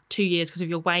than 2 years because of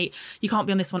your weight. You can't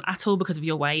be on this one at all because of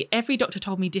your weight. Every doctor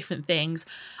told me different things.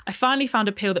 I finally found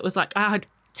a pill that was like, I had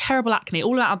terrible acne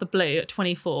all out of the blue at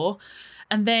 24.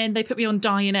 And then they put me on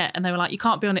Dianette and they were like, you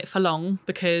can't be on it for long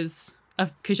because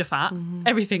you're fat.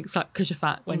 Everything's like because you're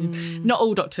fat. When not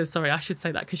all doctors, sorry, I should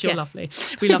say that because you're lovely.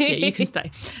 We love you. You can stay.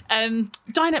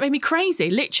 Dianette made me crazy.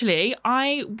 Literally,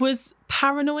 I was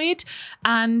paranoid,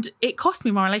 and it cost me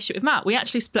my relationship with Matt. We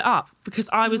actually split up because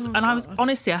I was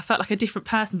honestly, I felt like a different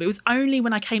person. But it was only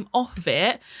when I came off of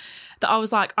it that I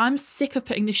was like, I'm sick of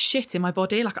putting this shit in my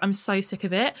body. Like, I'm so sick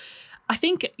of it. I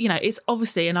think, you know, it's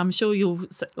obviously, and I'm sure you'll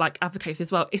like advocate for this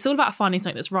as well, it's all about finding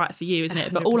something that's right for you, isn't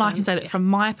it? But all I can say that from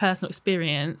my personal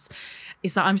experience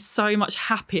is that I'm so much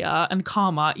happier and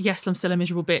calmer. Yes, I'm still a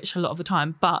miserable bitch a lot of the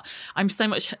time, but I'm so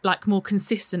much like more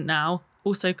consistent now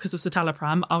also because of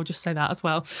citalopram, I'll just say that as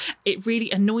well. It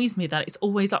really annoys me that it's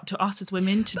always up to us as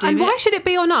women to do it. And why should it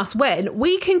be on us when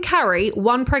we can carry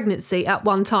one pregnancy at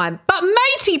one time, but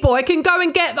matey boy can go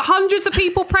and get hundreds of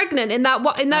people pregnant in that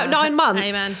 9 months?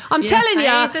 Amen. I'm telling you,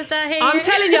 Hey, sister, here. I'm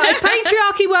telling you, if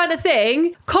patriarchy weren't a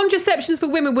thing, contraceptions for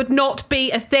women would not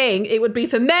be a thing. It would be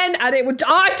for men, and it would.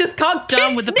 I just can't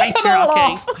Done with the snip them all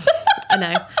patriarchy. off. I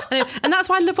know. And that's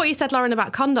why I love what you said, Lauren,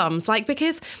 about condoms. Like,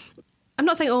 because I'm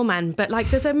not saying all men, but like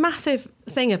there's a massive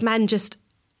thing of men just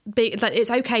be like,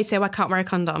 it's okay to say, I can't wear a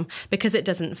condom because it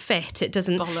doesn't fit. It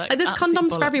doesn't. Bollocks, Like, there's absolute condoms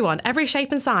for bollocks. everyone, every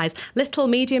shape and size, little,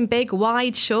 medium, big,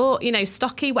 wide, short,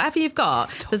 stocky, whatever you've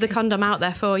got. There's a condom out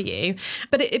there for you.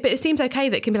 But it seems okay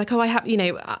that it can be like, oh, I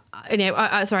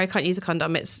have, sorry, I can't use a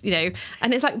condom. It's,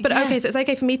 and it's like, but okay, so it's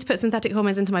okay for me to put synthetic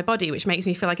hormones into my body, which makes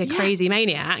me feel like a crazy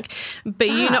maniac. But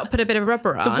you not put a bit of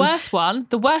rubber on. The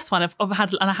worst one I've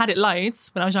had, and I had it loads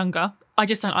when I was younger. I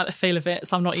just don't like the feel of it,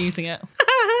 so I'm not using it.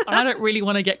 I don't really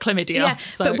want to get chlamydia. Yeah,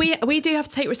 so. but we do have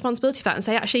to take responsibility for that and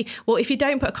say, actually, well, if you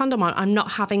don't put a condom on, I'm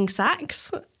not having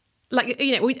sex. I'm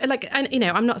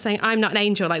not saying I'm not an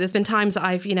angel. Like, there's been times that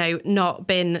I've, not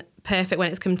been perfect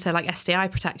when it's come to like STI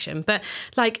protection. But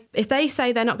like, if they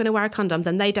say they're not going to wear a condom,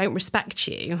 then they don't respect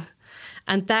you,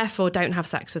 and therefore don't have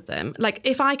sex with them. Like,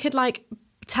 if I could like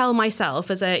tell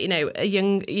myself as a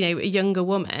younger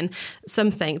woman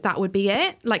something, that would be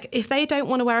it. Like, if they don't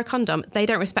want to wear a condom, they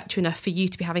don't respect you enough for you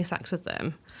to be having sex with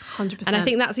them. 100%. And I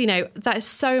think that's that is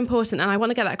so important, and I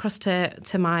want to get that across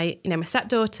to my my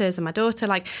stepdaughters and my daughter.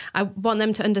 Like, I want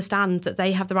them to understand that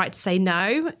they have the right to say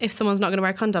no if someone's not going to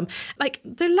wear a condom. Like,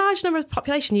 the large number of the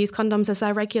population use condoms as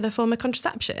their regular form of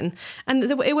contraception, and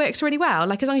it works really well.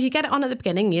 Like, as long as you get it on at the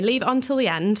beginning, you leave it on till the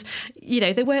end,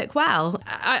 they work well.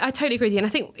 I totally agree with you, and I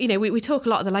think we talk a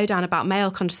lot of the lowdown about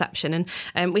male contraception,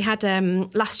 and we had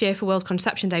last year for World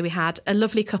Contraception Day, we had a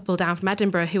lovely couple down from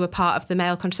Edinburgh who were part of the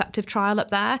male contraceptive trial up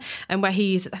there, and where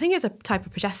he used, I think it's a type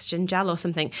of progesterone gel or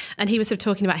something, and he was sort of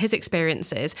talking about his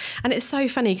experiences. And it's so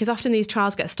funny because often these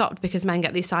trials get stopped because men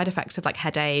get these side effects of like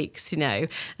headaches,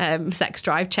 sex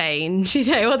drive change,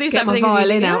 all these Get other my things.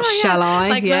 violin out, shall I?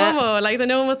 Like Yeah. normal, like the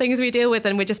normal things we deal with,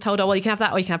 and we're just told, oh, well, you can have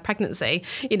that or you can have pregnancy.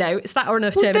 It's that or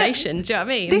enough termination. Do you know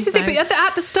what I mean? This is it. But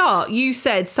at the start, you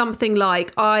said something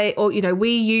like,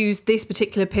 we use this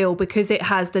particular pill because it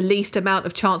has the least amount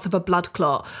of chance of a blood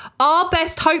clot. Our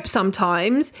best hope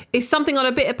sometimes is something on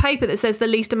a bit of paper that says the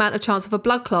least amount of chance of a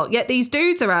blood clot. Yet these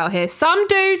dudes are out here. Some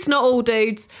dudes, not all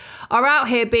dudes, are out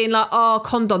here being like, oh,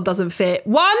 condom doesn't fit.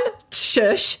 1,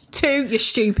 shush. 2, you're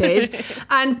stupid.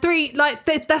 And 3, like,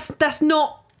 that's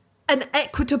not an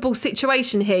equitable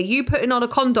situation here. You putting on a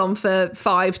condom for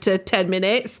 5 to 10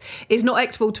 minutes is not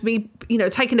equitable to me,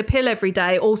 taking a pill every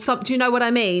day or something. Do you know what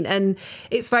I mean? And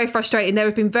it's very frustrating. There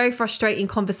have been very frustrating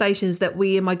conversations that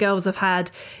we and my girls have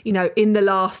had, in the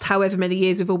last however many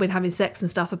years we've all been having sex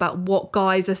and stuff, about what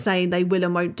guys are saying they will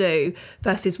and won't do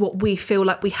versus what we feel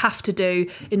like we have to do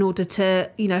in order to,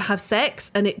 have sex.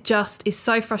 And it just is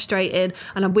so frustrating.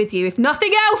 And I'm with you. If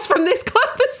nothing else from this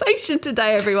conversation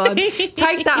today, everyone,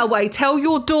 take that away. Tell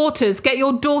your daughters, get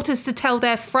your daughters to tell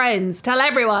their friends, tell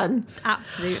everyone.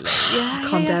 Absolutely. Yeah,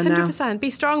 Calm down 100%. Be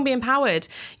strong, be empowered.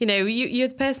 You're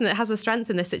the person that has the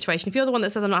strength in this situation. If you're the one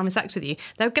that says, I'm not having sex with you,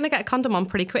 they're going to get a condom on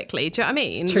pretty quickly. Do you know what I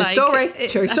mean? True story.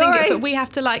 But we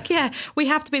have to we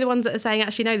have to be the ones that are saying,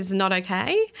 actually, no, this is not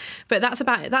okay. But that's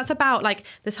about like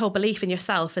this whole belief in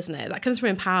yourself, isn't it? That comes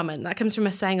from empowerment. That comes from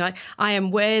us saying, like, I am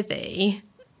worthy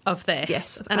of this.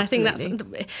 Yes, and absolutely. I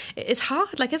think it's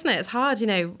hard, like, isn't it? It's hard,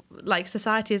 like,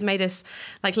 society has made us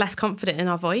like less confident in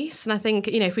our voice. And I think,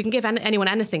 if we can give anyone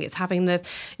anything, it's having the,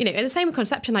 and the same with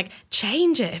contraception, like,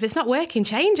 change it. If it's not working,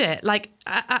 change it. Like,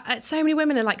 so many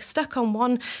women are like stuck on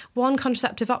one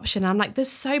contraceptive option. I'm like,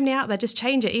 there's so many out there, just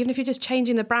change it. Even if you're just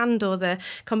changing the brand or the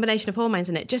combination of hormones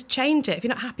in it, just change it. If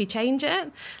you're not happy, change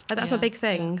it. Like, that's a big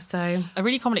thing. So a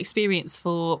really common experience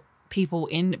for people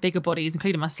in bigger bodies,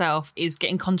 including myself, is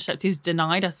getting contraceptives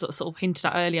denied, as sort of hinted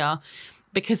at earlier,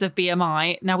 because of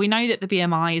BMI. Now, we know that the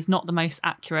BMI is not the most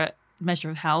accurate measure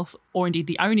of health, or indeed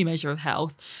the only measure of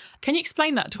health. Can you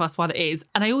explain that to us, why that is?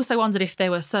 And I also wondered if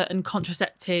there were certain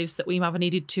contraceptives that we either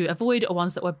needed to avoid or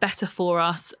ones that were better for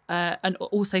us, and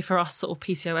also for us sort of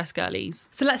PCOS girlies.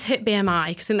 So let's hit BMI,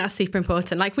 because I think that's super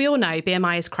important. Like, we all know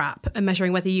BMI is crap, and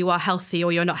measuring whether you are healthy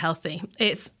or you're not healthy.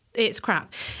 It's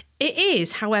crap. It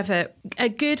is, however, a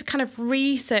good kind of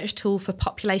research tool for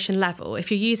population level. If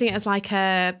you're using it as like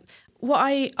what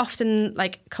I often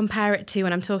like compare it to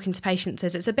when I'm talking to patients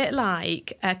is it's a bit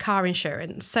like car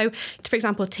insurance. So, for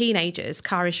example, teenagers,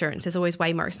 car insurance is always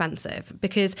way more expensive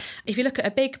because if you look at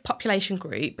a big population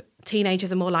group,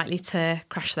 teenagers are more likely to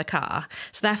crash their car.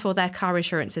 So therefore their car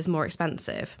insurance is more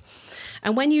expensive.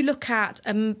 And when you look at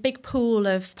a big pool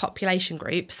of population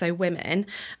groups, so women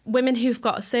who've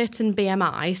got a certain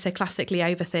BMI, so classically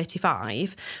over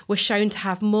 35, were shown to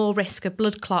have more risk of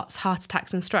blood clots, heart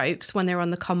attacks and strokes when they're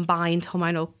on the combined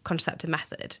hormonal contraceptive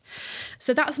method.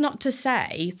 So that's not to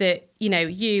say that,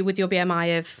 you with your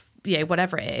BMI of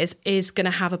whatever it is going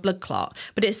to have a blood clot,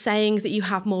 but it's saying that you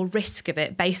have more risk of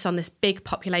it based on this big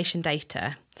population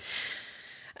data.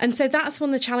 And so that's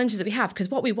one of the challenges that we have, because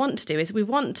what we want to do is we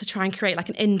want to try and create like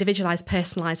an individualized,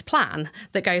 personalized plan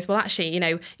that goes, well, actually,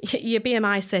 your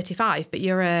BMI is 35, but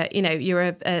you're a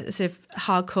sort of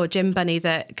hardcore gym bunny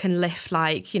that can lift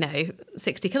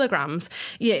 60 kilograms.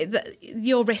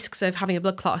 Your risks of having a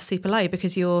blood clot are super low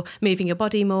because you're moving your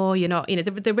body more. You're not,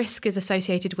 the risk is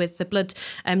associated with the blood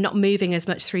not moving as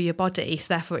much through your body, so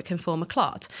therefore it can form a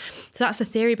clot. So that's the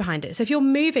theory behind it. So if you're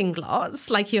moving lots,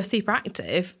 like you're super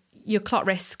active, your clot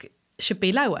risk should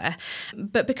be lower.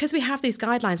 But because we have these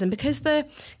guidelines and because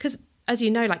as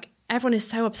you know, everyone is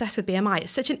so obsessed with BMI,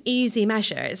 it's such an easy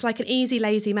measure. It's like an easy,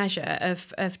 lazy measure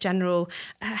of general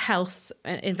health,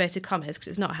 inverted commas, because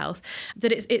it's not health,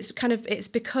 that it's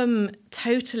become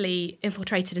totally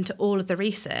infiltrated into all of the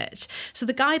research. So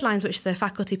the guidelines which the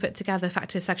faculty put together,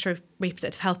 Faculty of Sexual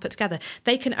Reproductive Health put together,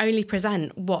 they can only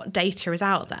present what data is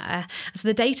out there. So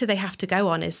the data they have to go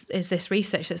on is this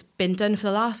research that's been done for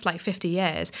the last 50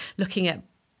 years, looking at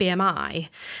BMI.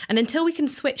 And until we can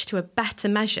switch to a better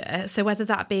measure, so whether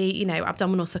that be,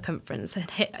 abdominal circumference and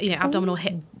hip, abdominal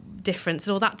hip difference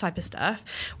and all that type of stuff,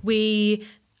 we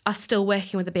are still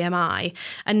working with the BMI.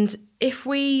 And if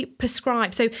we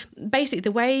prescribe, so basically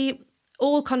the way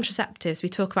all contraceptives, we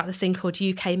talk about this thing called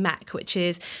UK MEC, which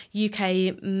is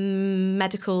UK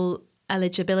Medical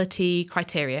Eligibility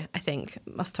Criteria, I think,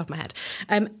 off the top of my head.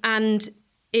 And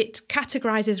it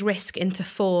categorises risk into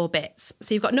 4 bits.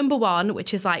 So you've got number 1,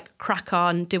 which is crack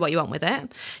on, do what you want with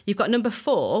it. You've got number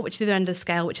 4, which is the other end of the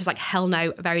scale, which is hell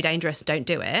no, very dangerous, don't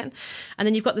do it. And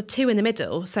then you've got the 2 in the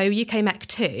middle. So UK MEC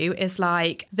 2 is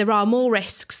there are more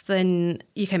risks than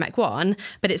UK MEC 1,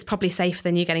 but it's probably safer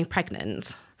than you getting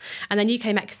pregnant. And then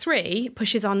UK MEC 3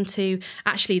 pushes on to,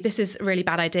 actually, this is a really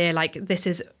bad idea. This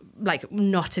is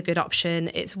not a good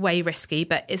option. It's way risky,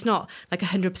 but it's not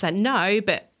 100% no,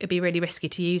 but it'd be really risky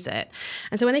to use it.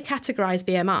 And so when they categorise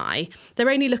BMI, they're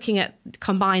only looking at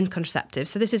combined contraceptives.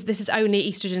 So this is only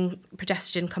estrogen,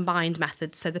 progesterone combined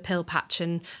methods. So the pill, patch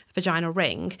and vaginal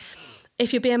ring.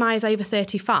 If your BMI is over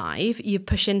 35, you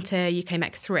push into UK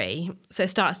MEC 3. So it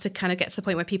starts to kind of get to the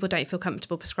point where people don't feel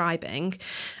comfortable prescribing.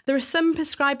 There are some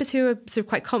prescribers who are sort of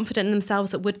quite confident in themselves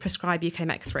that would prescribe UK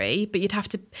MEC 3, but you'd have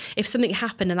to, if something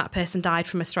happened and that person died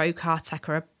from a stroke, heart attack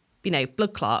or a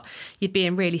blood clot, you'd be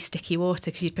in really sticky water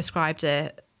because you'd prescribed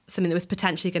something that was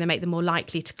potentially going to make them more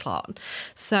likely to clot.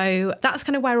 So that's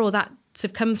kind of where all that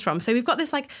sort of comes from. So we've got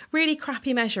this really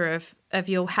crappy measure of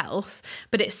your health,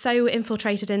 but it's so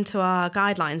infiltrated into our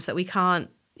guidelines that we can't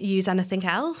use anything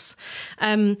else.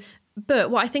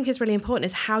 But what I think is really important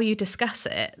is how you discuss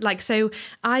it.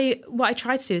 What I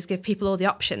try to do is give people all the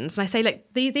options. And I say, look,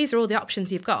 these are all the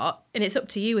options you've got, and it's up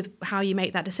to you with how you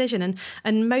make that decision.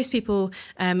 And most people,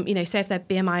 say if their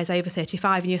BMI is over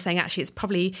 35 and you're saying, actually, it's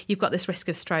probably, you've got this risk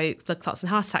of stroke, blood clots and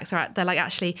heart attacks, they're like,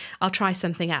 actually, I'll try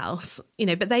something else.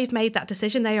 But they've made that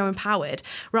decision. They are empowered,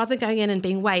 rather than going in and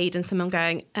being weighed and someone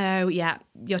going, oh, yeah,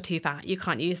 you're too fat, you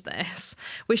can't use this,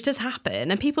 which does happen.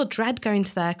 And people dread going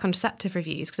to their contraceptive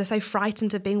reviews because they're so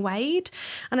frightened of being weighed.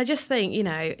 And I just think,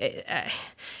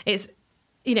 it's,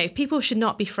 people should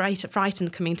not be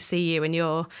frightened coming to see you in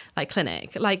your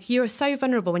clinic. You are so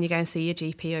vulnerable when you go and see your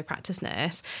GP or practice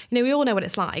nurse. We all know what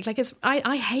it's like.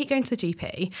 I hate going to the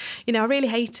GP. I really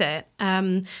hate it.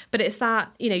 But it's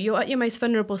that, you're at your most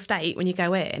vulnerable state when you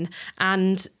go in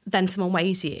and then someone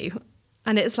weighs you.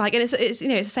 And it's it's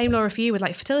the same law for you with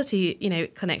fertility,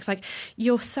 clinics.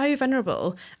 You're so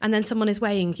vulnerable and then someone is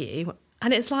weighing you.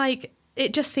 And it's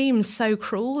it just seems so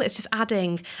cruel. It's just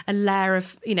adding a layer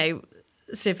of,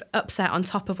 sort of upset on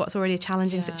top of what's already a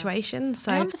challenging situation.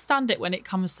 So I understand it when it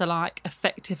comes to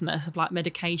effectiveness of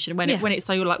medication, when it's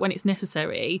so when it's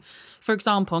necessary. For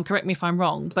example, and correct me if I'm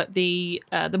wrong, but the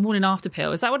morning after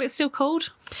pill, is that what it's still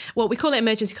called? Well, we call it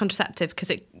emergency contraceptive because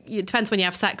it depends when you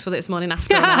have sex, whether it's morning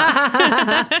after or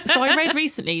not. So I read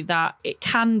recently that it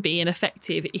can be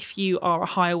ineffective if you are a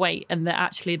higher weight and that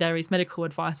actually there is medical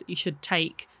advice that you should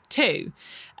take 2.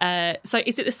 So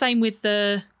is it the same with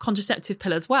the contraceptive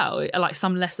pill as well? Are like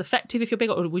some less effective if you're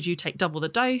bigger, or would you take double the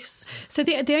dose? So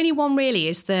the only one really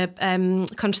is the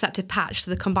contraceptive patch.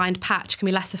 So the combined patch can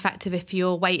be less effective if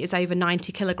your weight is over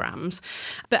 90 kilograms.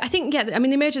 But I think, the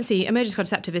emergency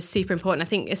contraceptive is super important. I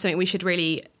think it's something we should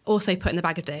really also put in the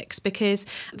bag of dicks, because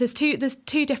there's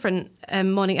two different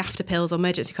morning after pills or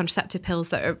emergency contraceptive pills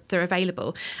that are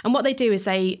available. And what they do is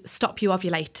they stop you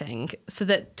ovulating, so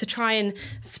that to try and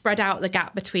spread out the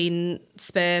gap between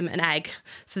sperm and egg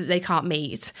so that they can't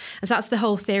meet. And so that's the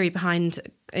whole theory behind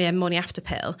morning after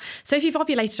pill. So if you've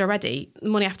ovulated already,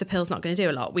 morning after pill is not going to do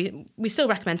a lot. We still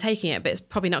recommend taking it, but it's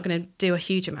probably not going to do a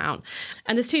huge amount.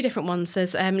 And there's 2 different ones.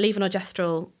 There's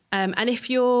levonorgestrel. And if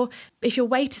your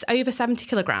weight is over 70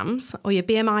 kilograms or your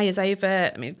BMI is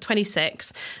over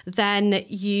 26, then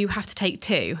you have to take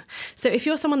 2. So if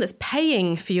you're someone that's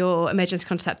paying for your emergency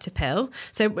contraceptive pill,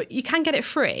 so you can get it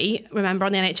free, remember,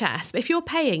 on the NHS, but if you're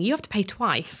paying, you have to pay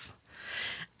twice.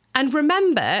 And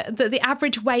remember that the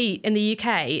average weight in the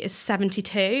UK is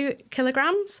 72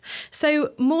 kilograms.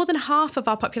 So more than half of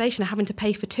our population are having to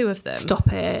pay for 2 of them.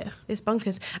 Stop it. It's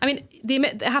bonkers. I mean,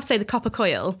 I have to say the copper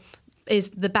coil is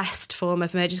the best form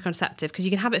of emergency contraceptive, because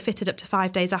you can have it fitted up to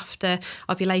 5 days after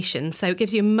ovulation. So it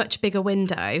gives you a much bigger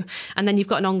window. And then you've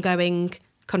got an ongoing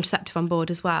contraceptive on board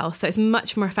as well. So it's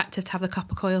much more effective to have the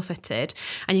copper coil fitted,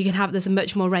 and there's a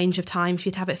much more range of time for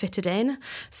you to have it fitted in.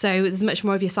 So there's much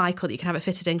more of your cycle that you can have it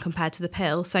fitted in compared to the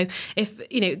pill. So if,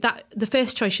 that the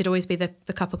first choice should always be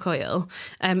the copper coil.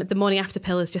 The morning after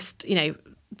pill is just,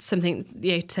 something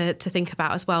to think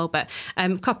about as well. But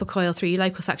copper coil through your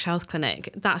local sexual health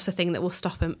clinic, that's the thing that will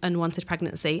stop an unwanted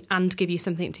pregnancy and give you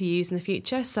something to use in the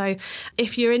future. So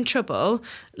if you're in trouble,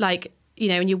 and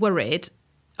you're worried,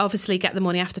 obviously get the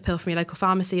morning after pill from your local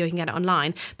pharmacy, or you can get it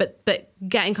online, but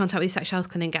get in contact with your sexual health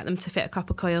clinic and get them to fit a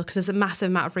copper coil, because there's a massive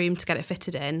amount of room to get it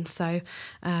fitted in. So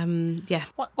one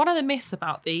of the myths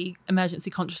about the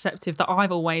emergency contraceptive that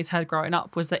I've always heard growing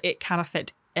up was that it can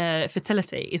affect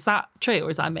fertility. Is that true,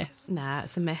 or is that a myth? Nah,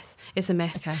 it's a myth. It's a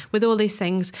myth. Okay. With all these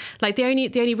things, like the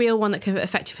only real one that can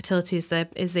affect your fertility is the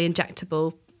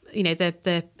injectable,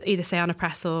 the either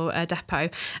Cyanopress or Depo.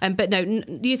 But no,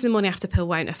 using the morning after pill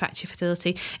won't affect your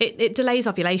fertility. It delays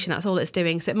ovulation. That's all it's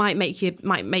doing. So it might make your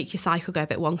cycle go a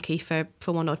bit wonky for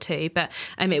 1 or 2, but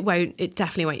it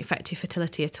definitely won't affect your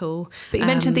fertility at all. But you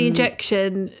mentioned the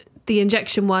injection. The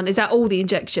injection one, is that all the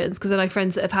injections? Because I know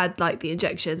friends that have had the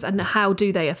injections, and how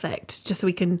do they affect? Just so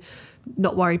we can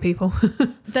not worry people.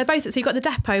 They're both. So you've got the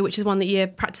Depo, which is one that your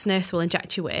practice nurse will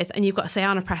inject you with, and you've got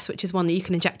Cyanopress, which is one that you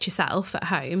can inject yourself at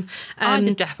home. I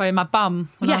did Depo in my bum.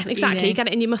 Yeah, exactly. You get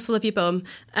it in your muscle of your bum,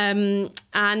 and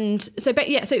so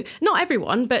not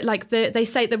everyone, but they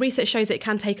say the research shows that it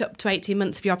can take up to 18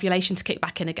 months for your ovulation to kick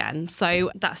back in again. So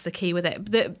that's the key with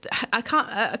it. I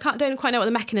don't quite know what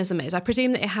the mechanism is. I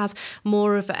presume that it has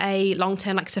more of a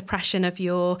long-term suppression of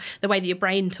the way that your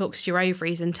brain talks to your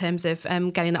ovaries in terms of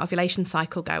getting that ovulation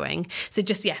cycle going. So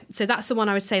so that's the one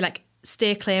I would say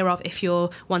steer clear of if you're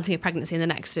wanting a pregnancy in the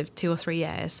next 2 or 3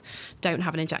 years. Don't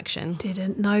have an injection.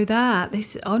 Didn't know that.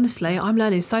 Honestly, I'm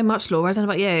learning so much, Laura. I don't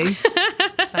know about you.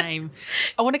 Same.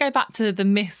 I want to go back to the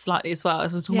myths slightly as well,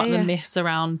 as we're talking about the myths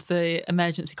around the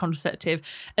emergency contraceptive.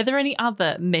 Are there any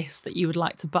other myths that you would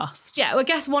like to bust? Yeah, well, I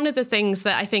guess one of the things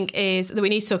that I think is that we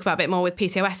need to talk about a bit more with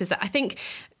PCOS is that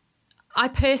I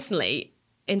personally,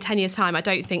 in 10 years' time, I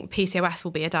don't think PCOS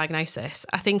will be a diagnosis.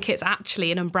 I think it's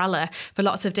actually an umbrella for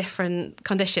lots of different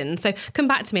conditions. So come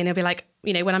back to me and it'll be like,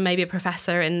 when I'm maybe a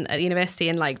professor at university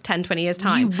in 10, 20 years'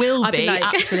 time. You will be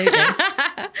absolutely.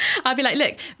 I'll be like,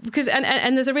 look, because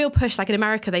and there's a real push, in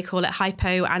America, they call it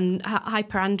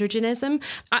hyperandrogenism.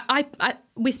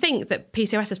 We think that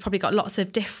PCOS has probably got lots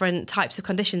of different types of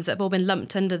conditions that have all been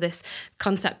lumped under this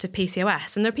concept of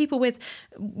PCOS. And there are people with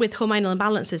hormonal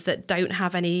imbalances that don't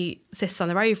have any cysts on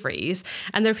their ovaries.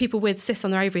 And there are people with cysts on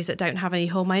their ovaries that don't have any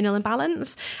hormonal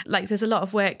imbalance. There's a lot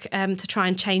of work to try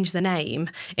and change the name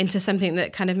into something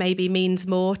that kind of maybe means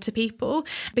more to people,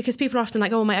 because people are often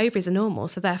like, oh, my ovaries are normal,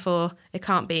 so therefore it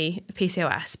can't be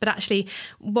PCOS. But actually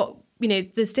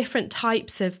there's different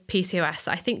types of PCOS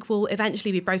that I think will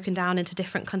eventually be broken down into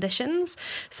different conditions.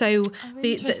 So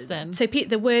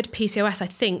the word PCOS, I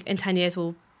think in 10 years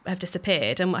will have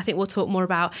disappeared, and I think we'll talk more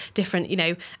about different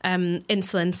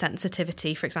insulin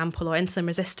sensitivity, for example, or insulin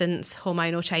resistance,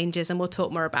 hormonal changes, and we'll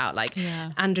talk more about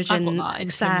androgen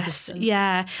excess.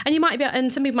 And you might be,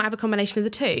 and some people might have a combination of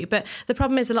the two, but the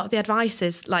problem is a lot of the advice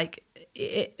is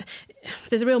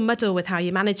there's a real muddle with how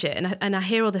you manage it. And I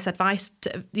hear all this advice,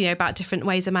 about different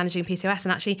ways of managing PCOS.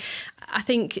 And actually, I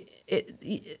think,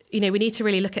 we need to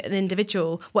really look at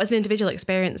what is an individual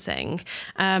experiencing?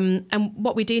 And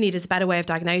what we do need is a better way of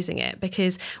diagnosing it,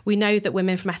 because we know that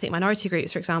women from ethnic minority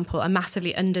groups, for example, are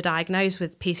massively underdiagnosed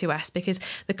with PCOS because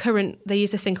they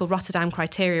use this thing called Rotterdam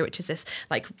criteria, which is this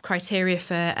like criteria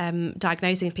for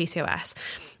diagnosing PCOS.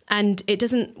 And it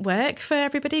doesn't work for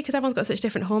everybody because everyone's got such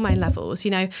different hormone levels,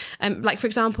 like, for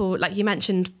example, like you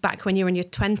mentioned back when you were in your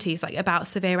 20s, like about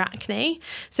severe acne.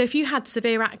 So if you had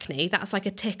severe acne, that's like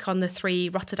a tick on the 3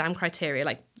 Rotterdam criteria.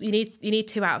 Like you need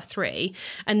 2 out of 3.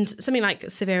 And something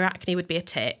like severe acne would be a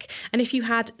tick. And if you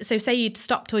had, so say you'd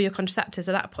stopped all your contraceptives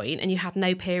at that point and you had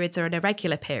no periods or an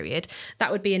irregular period, that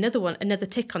would be another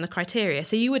tick on the criteria.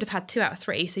 So you would have had 2 out of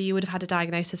 3. So you would have had a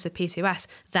diagnosis of PCOS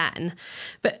then.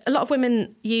 But a lot of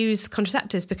women use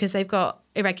contraceptives because they've got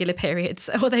irregular periods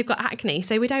or they've got acne,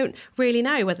 so we don't really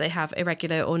know whether they have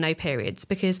irregular or no periods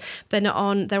because they're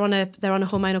on a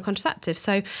hormonal contraceptive.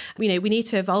 So we need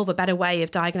to evolve a better way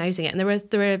of diagnosing it, and there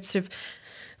are sort of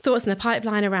thoughts in the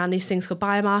pipeline around these things called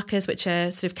biomarkers, which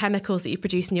are sort of chemicals that you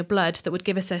produce in your blood that would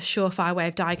give us a surefire way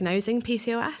of diagnosing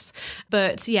PCOS.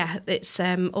 But yeah, it's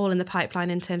all in the pipeline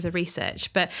in terms of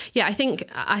research. But yeah, I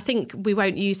think we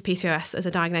won't use PCOS as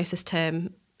a diagnosis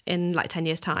term in like 10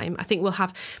 years' time. I think we'll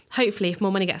have, hopefully, if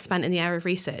more money gets spent in the area of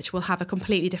research, we'll have a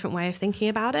completely different way of thinking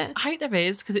about it. I hope there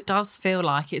is, because it does feel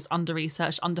like it's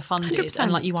under-researced, underfunded, 100%.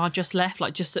 and like you are just left,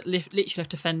 like just literally have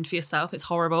to fend for yourself. It's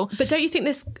horrible. But don't you think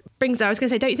this brings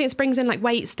in like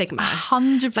weight stigma?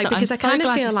 100%. Like, because I'm I kind so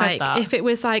of glad feel you like said that.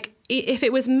 if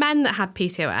it was men that had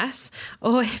PCOS,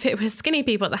 or if it was skinny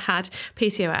people that had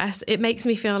PCOS, it makes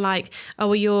me feel like, oh,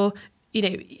 well, you're,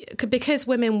 because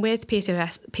women with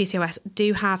PCOS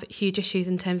do have huge issues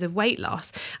in terms of weight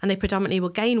loss, and they predominantly will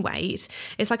gain weight.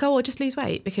 It's like, oh, well, just lose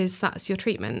weight because that's your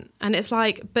treatment. And it's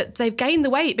like, but they've gained the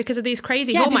weight because of these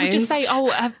crazy hormones. People just say,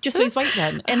 oh, just lose weight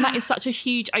then. And that is such a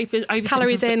huge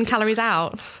calories in, calories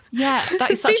out. Yeah,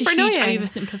 that is such a huge annoying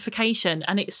oversimplification.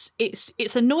 And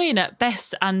it's annoying at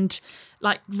best and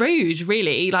like rude,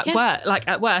 really,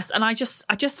 at worst. And I just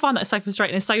find that so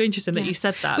frustrating and so interesting that you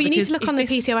said that. Well, you need to look on the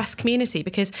PCOS community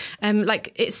because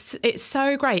it's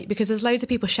so great because there's loads of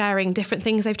people sharing different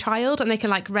things they've trialed, and they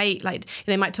can rate,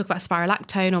 they might talk about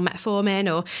spirolactone or metformin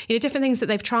or different things that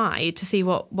they've tried to see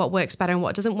what works better and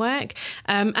what doesn't work.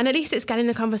 And at least it's getting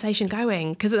the conversation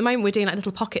going, because at the moment we're doing like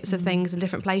little pockets of things in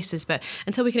different places, but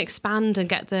until we can expand and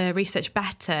get the research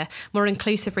better, more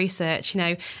inclusive research,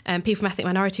 people from ethnic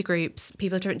minority groups,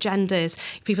 people of different genders,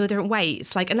 people of different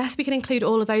weights, unless we can include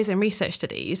all of those in research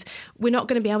studies, we're not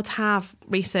going to be able to have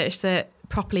research that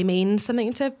properly means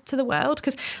something to the world,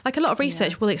 because a lot of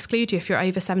research will exclude you if you're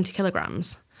over 70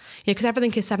 kilograms. Because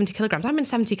everything is 70 kilograms. I've been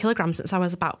 70 kilograms since I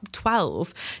was about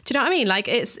 12. Do you know what I mean?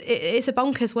 It's a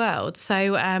bonkers world.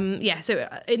 So, so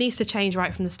it needs to change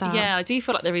right from the start. Yeah, I do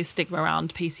feel like there is stigma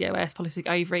around PCOS, polycystic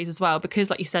ovaries as well, because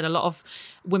like you said, a lot of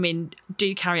women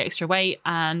do carry extra weight,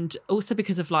 and also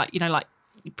because of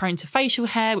prone to facial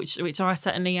hair, which I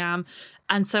certainly am.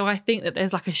 And so I think that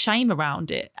there's a shame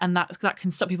around it, and that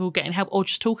can stop people getting help or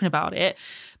just talking about it.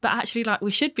 But actually,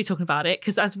 we should be talking about it,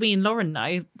 because as we and Lauren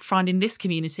know, finding this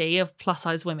community of plus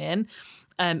size women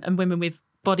and women with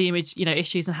body image,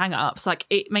 issues and hang-ups,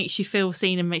 it makes you feel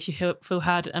seen and makes you feel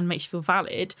heard and makes you feel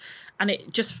valid. And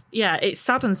it just, it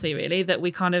saddens me really that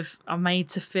we kind of are made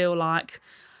to feel like,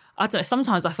 I don't know,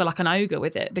 sometimes I feel like an ogre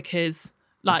with it, because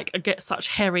I get such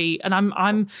hairy, and I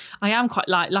am quite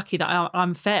lucky that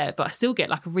I'm fair, but I still get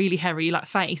a really hairy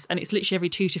face, and it's literally every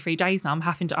 2 to 3 days now I'm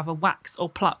having to either wax or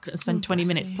pluck and spend 20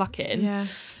 minutes plucking. Yeah.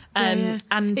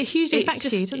 And it hugely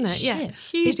affects you, doesn't it? Yeah,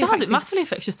 it does. It massively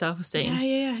affects your self-esteem.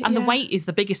 Yeah. And the weight is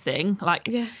the biggest thing.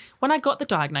 When I got the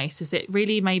diagnosis, it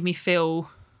really made me feel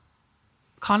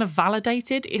kind of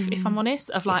validated, if I'm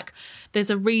honest, of there's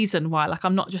a reason why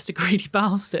I'm not just a greedy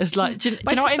bastard. Do you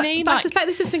know what I mean? But I suspect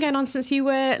this has been going on since you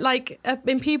were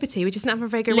in puberty. We just didn't have a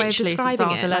very good way of describing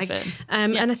since I was it.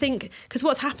 11. And I think because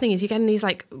what's happening is you're getting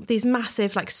these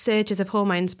massive surges of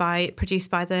hormones produced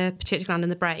by the pituitary gland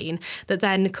in the brain that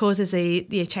then causes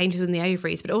the changes within the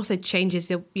ovaries, but it also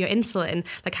changes your insulin,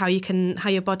 how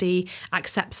your body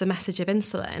accepts the message of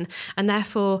insulin, and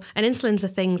therefore, and insulin's a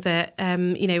thing that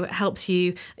helps you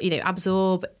to,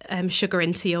 absorb sugar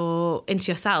into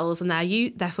your cells and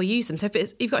therefore use them. So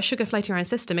if you've got sugar floating around the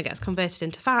system, it gets converted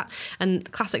into fat,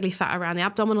 and classically fat around the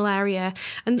abdominal area.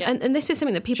 And this is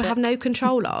something that people have no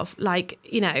control of.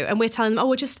 And we're telling them,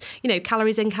 we're just,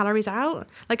 calories in, calories out.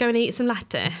 Go and eat some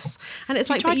lettuce. And it's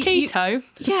like, try keto.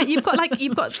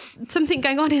 You've got something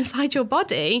going on inside your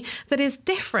body that is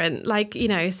different.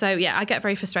 So yeah, I get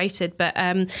very frustrated, but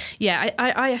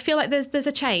I feel like there's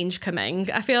a change coming.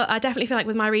 I definitely feel like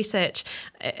with my research,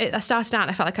 I started out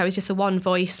and I felt like I was just the one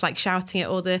voice shouting at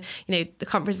all the the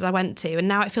conferences I went to, and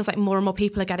now it feels like more and more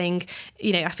people are getting,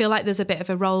 I feel like there's a bit of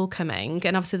a role coming,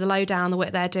 and obviously the lowdown, the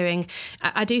work they're doing,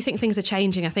 I do think things are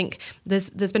changing. I think there's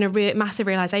been a massive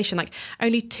realisation,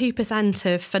 only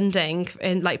 2% of funding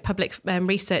in public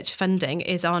research funding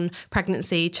is on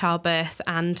pregnancy, childbirth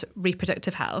and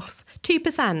reproductive health.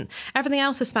 2%. Everything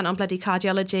else is spent on bloody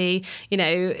cardiology,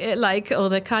 all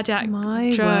the cardiac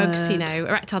drugs,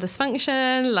 erectile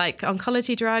dysfunction,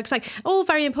 oncology drugs, all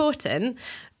very important,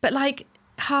 but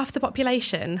half the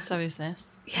population. So is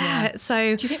this. Yeah.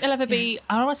 So do you think there'll ever be,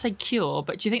 I don't want to say cure,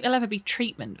 but do you think there'll ever be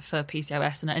treatment for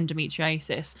PCOS and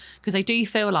endometriosis? Because I do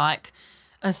feel like,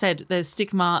 as I said, there's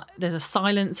stigma, there's a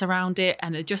silence around it,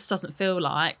 and it just doesn't feel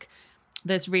like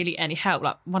there's really any help.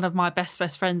 One of my best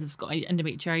friends has got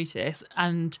endometriosis,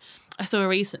 and I saw her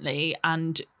recently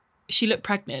and she looked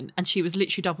pregnant and she was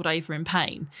literally doubled over in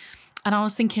pain. And I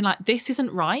was thinking, this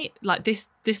isn't right. This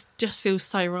just feels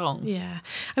so wrong. Yeah.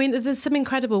 I mean, there's some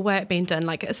incredible work being done.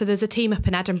 So there's a team up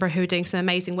in Edinburgh who are doing some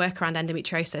amazing work around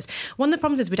endometriosis. One of the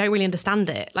problems is we don't really understand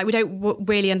it. We don't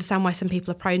really understand why some people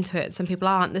are prone to it, some people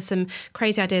aren't. There's some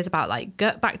crazy ideas about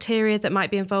gut bacteria that might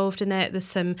be involved in it. There's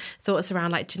some thoughts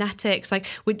around genetics.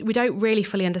 We don't really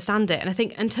fully understand it. And I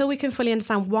think until we can fully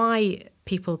understand why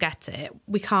people get it,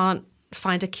 we can't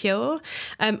find a cure.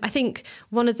 I think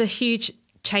one of the huge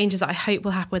changes that I hope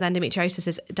will happen with endometriosis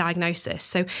is diagnosis.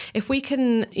 So if we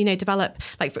can, develop,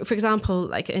 for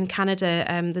example, in Canada,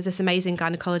 there's this amazing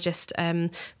gynecologist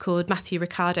called Matthew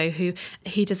Ricardo, who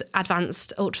he does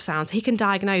advanced ultrasounds. He can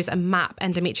diagnose and map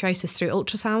endometriosis through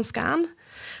ultrasound scan.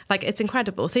 It's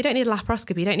incredible. So you don't need a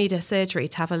laparoscopy, you don't need a surgery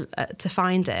to have to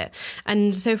find it.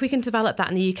 And so if we can develop that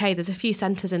in the UK, there's a few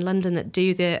centres in London that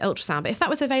do the ultrasound. But if that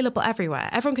was available everywhere,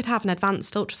 everyone could have an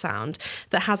advanced ultrasound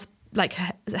that has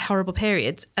horrible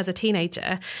periods as a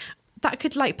teenager. That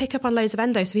could pick up on loads of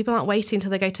endo, so people aren't waiting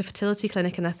until they go to a fertility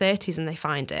clinic in their 30s and they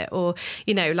find it, or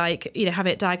have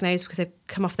it diagnosed because they've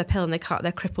come off their pill and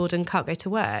they're crippled and can't go to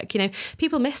work.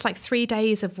 People miss 3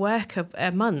 days of work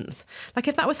a month.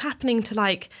 If that was happening to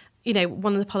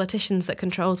one of the politicians that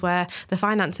controls where the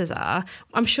finances are,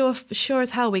 I'm sure as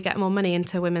hell we get more money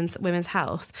into women's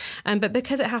health. But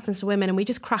because it happens to women and we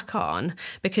just crack on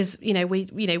because,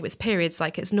 it's periods,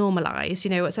 it's normalised,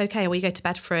 it's okay. Well, you go to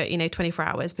bed for, 24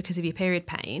 hours because of your period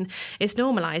pain. It's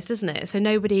normalised, isn't it? So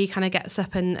nobody kind of gets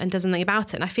up and does something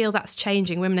about it. And I feel that's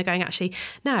changing. Women are going, actually,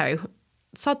 no,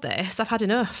 sod this, I've had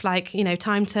enough,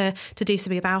 time to do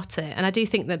something about it. And I do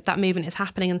think that movement is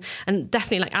happening, and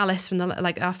definitely Alice from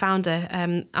our founder,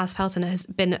 Alice Pelton, has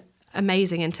been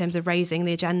amazing in terms of raising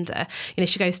the agenda.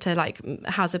 She goes to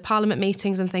House of Parliament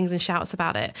meetings and things and shouts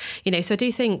about it. So I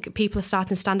do think people are starting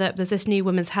to stand up. There's this new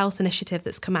women's health initiative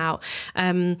that's come out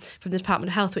from the Department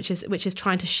of Health, which is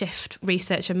trying to shift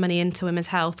research and money into women's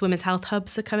health. Women's health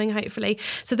hubs are coming, hopefully.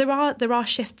 So there are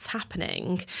shifts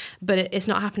happening, but it's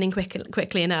not happening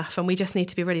quickly enough, and we just need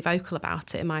to be really vocal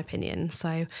about it, in my opinion.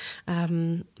 So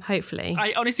hopefully.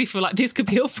 I honestly feel like this could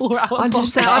be a 4-hour 100%.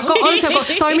 podcast. I've got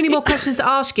so many more questions to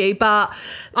ask you, but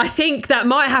I think that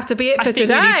might have to be it for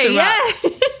today.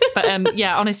 But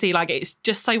honestly, it's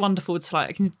just so wonderful to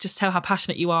I can just tell how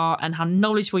passionate you are and how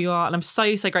knowledgeable you are, and I'm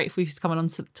so grateful for coming on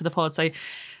to the pod. So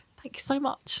thank you so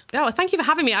much. Oh, thank you for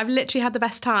having me. I've literally had the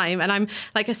best time, and I'm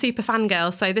a super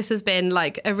fangirl. So this has been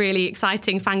a really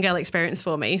exciting fangirl experience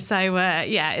for me. So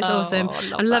it's awesome.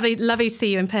 And lovely to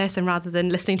see you in person rather than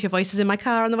listening to your voices in my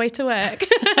car on the way to work.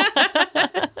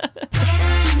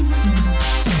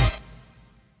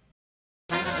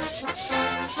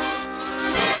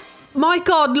 My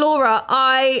God, Laura,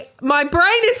 my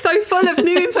brain is so full of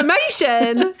new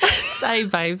information. Same,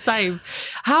 babe, same.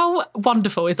 How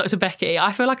wonderful is Dr. Becky?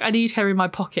 I feel like I need her in my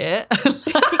pocket.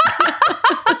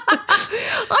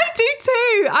 I do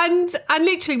too. And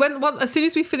literally, when as soon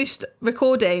as we finished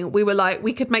recording, we were like,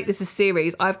 we could make this a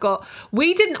series. I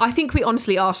think we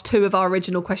honestly asked 2 of our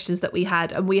original questions that we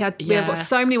had, and we have got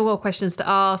so many more questions to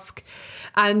ask.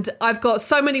 And I've got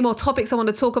so many more topics I want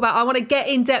to talk about. I want to get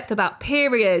in depth about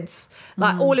periods,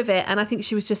 like all of it. And I think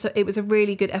it was a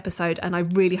really good episode, and I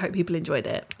really hope people enjoyed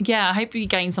it. Yeah, I hope you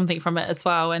gained something from it as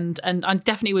well. And I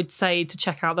definitely would say to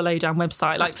check out the Lowdown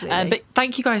website. But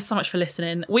thank you guys so much for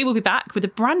listening. We will be back with a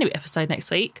brand new episode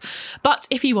next week. But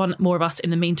if you want more of us in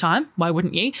the meantime, why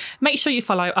wouldn't you? Make sure you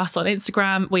follow us on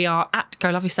Instagram. We are at Go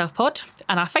Love Yourself Pod,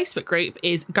 and our Facebook group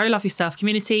is Go Love Yourself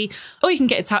Community. Or you can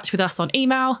get in touch with us on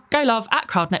email,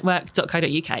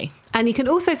 golove@crowdnetwork.co.uk. And you can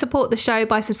also support the show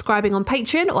by subscribing on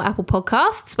Patreon or Apple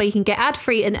Podcasts, where you can get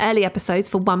ad-free and early episodes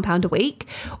for £1 a week,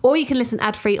 or you can listen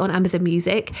ad-free on Amazon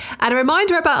Music. And a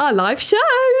reminder about our live shows.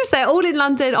 They're all in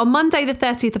London on Monday the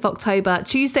 30th of October,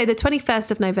 Tuesday the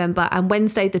 21st of November, and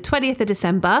Wednesday the 20th of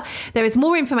December. There is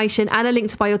more information and a link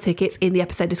to buy your tickets in the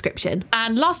episode description.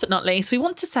 And last but not least, we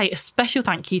want to say a special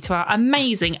thank you to our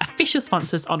amazing official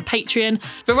sponsors on Patreon: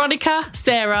 Veronica,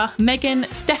 Sarah, Megan,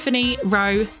 Stephanie,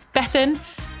 Ro, Bethan,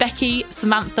 Becky,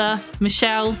 Samantha,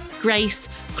 Michelle, Grace,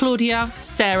 Claudia,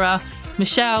 Sarah,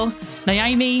 Michelle,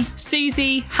 Naomi,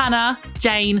 Susie, Hannah,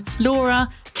 Jane, Laura,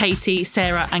 Katie,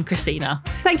 Sarah and Christina.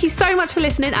 Thank you so much for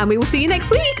listening, and we will see you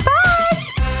next week. Bye!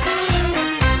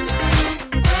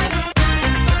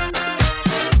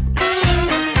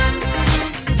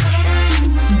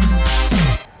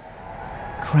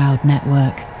 Crowd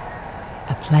Network,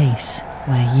 a place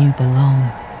where you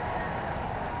belong.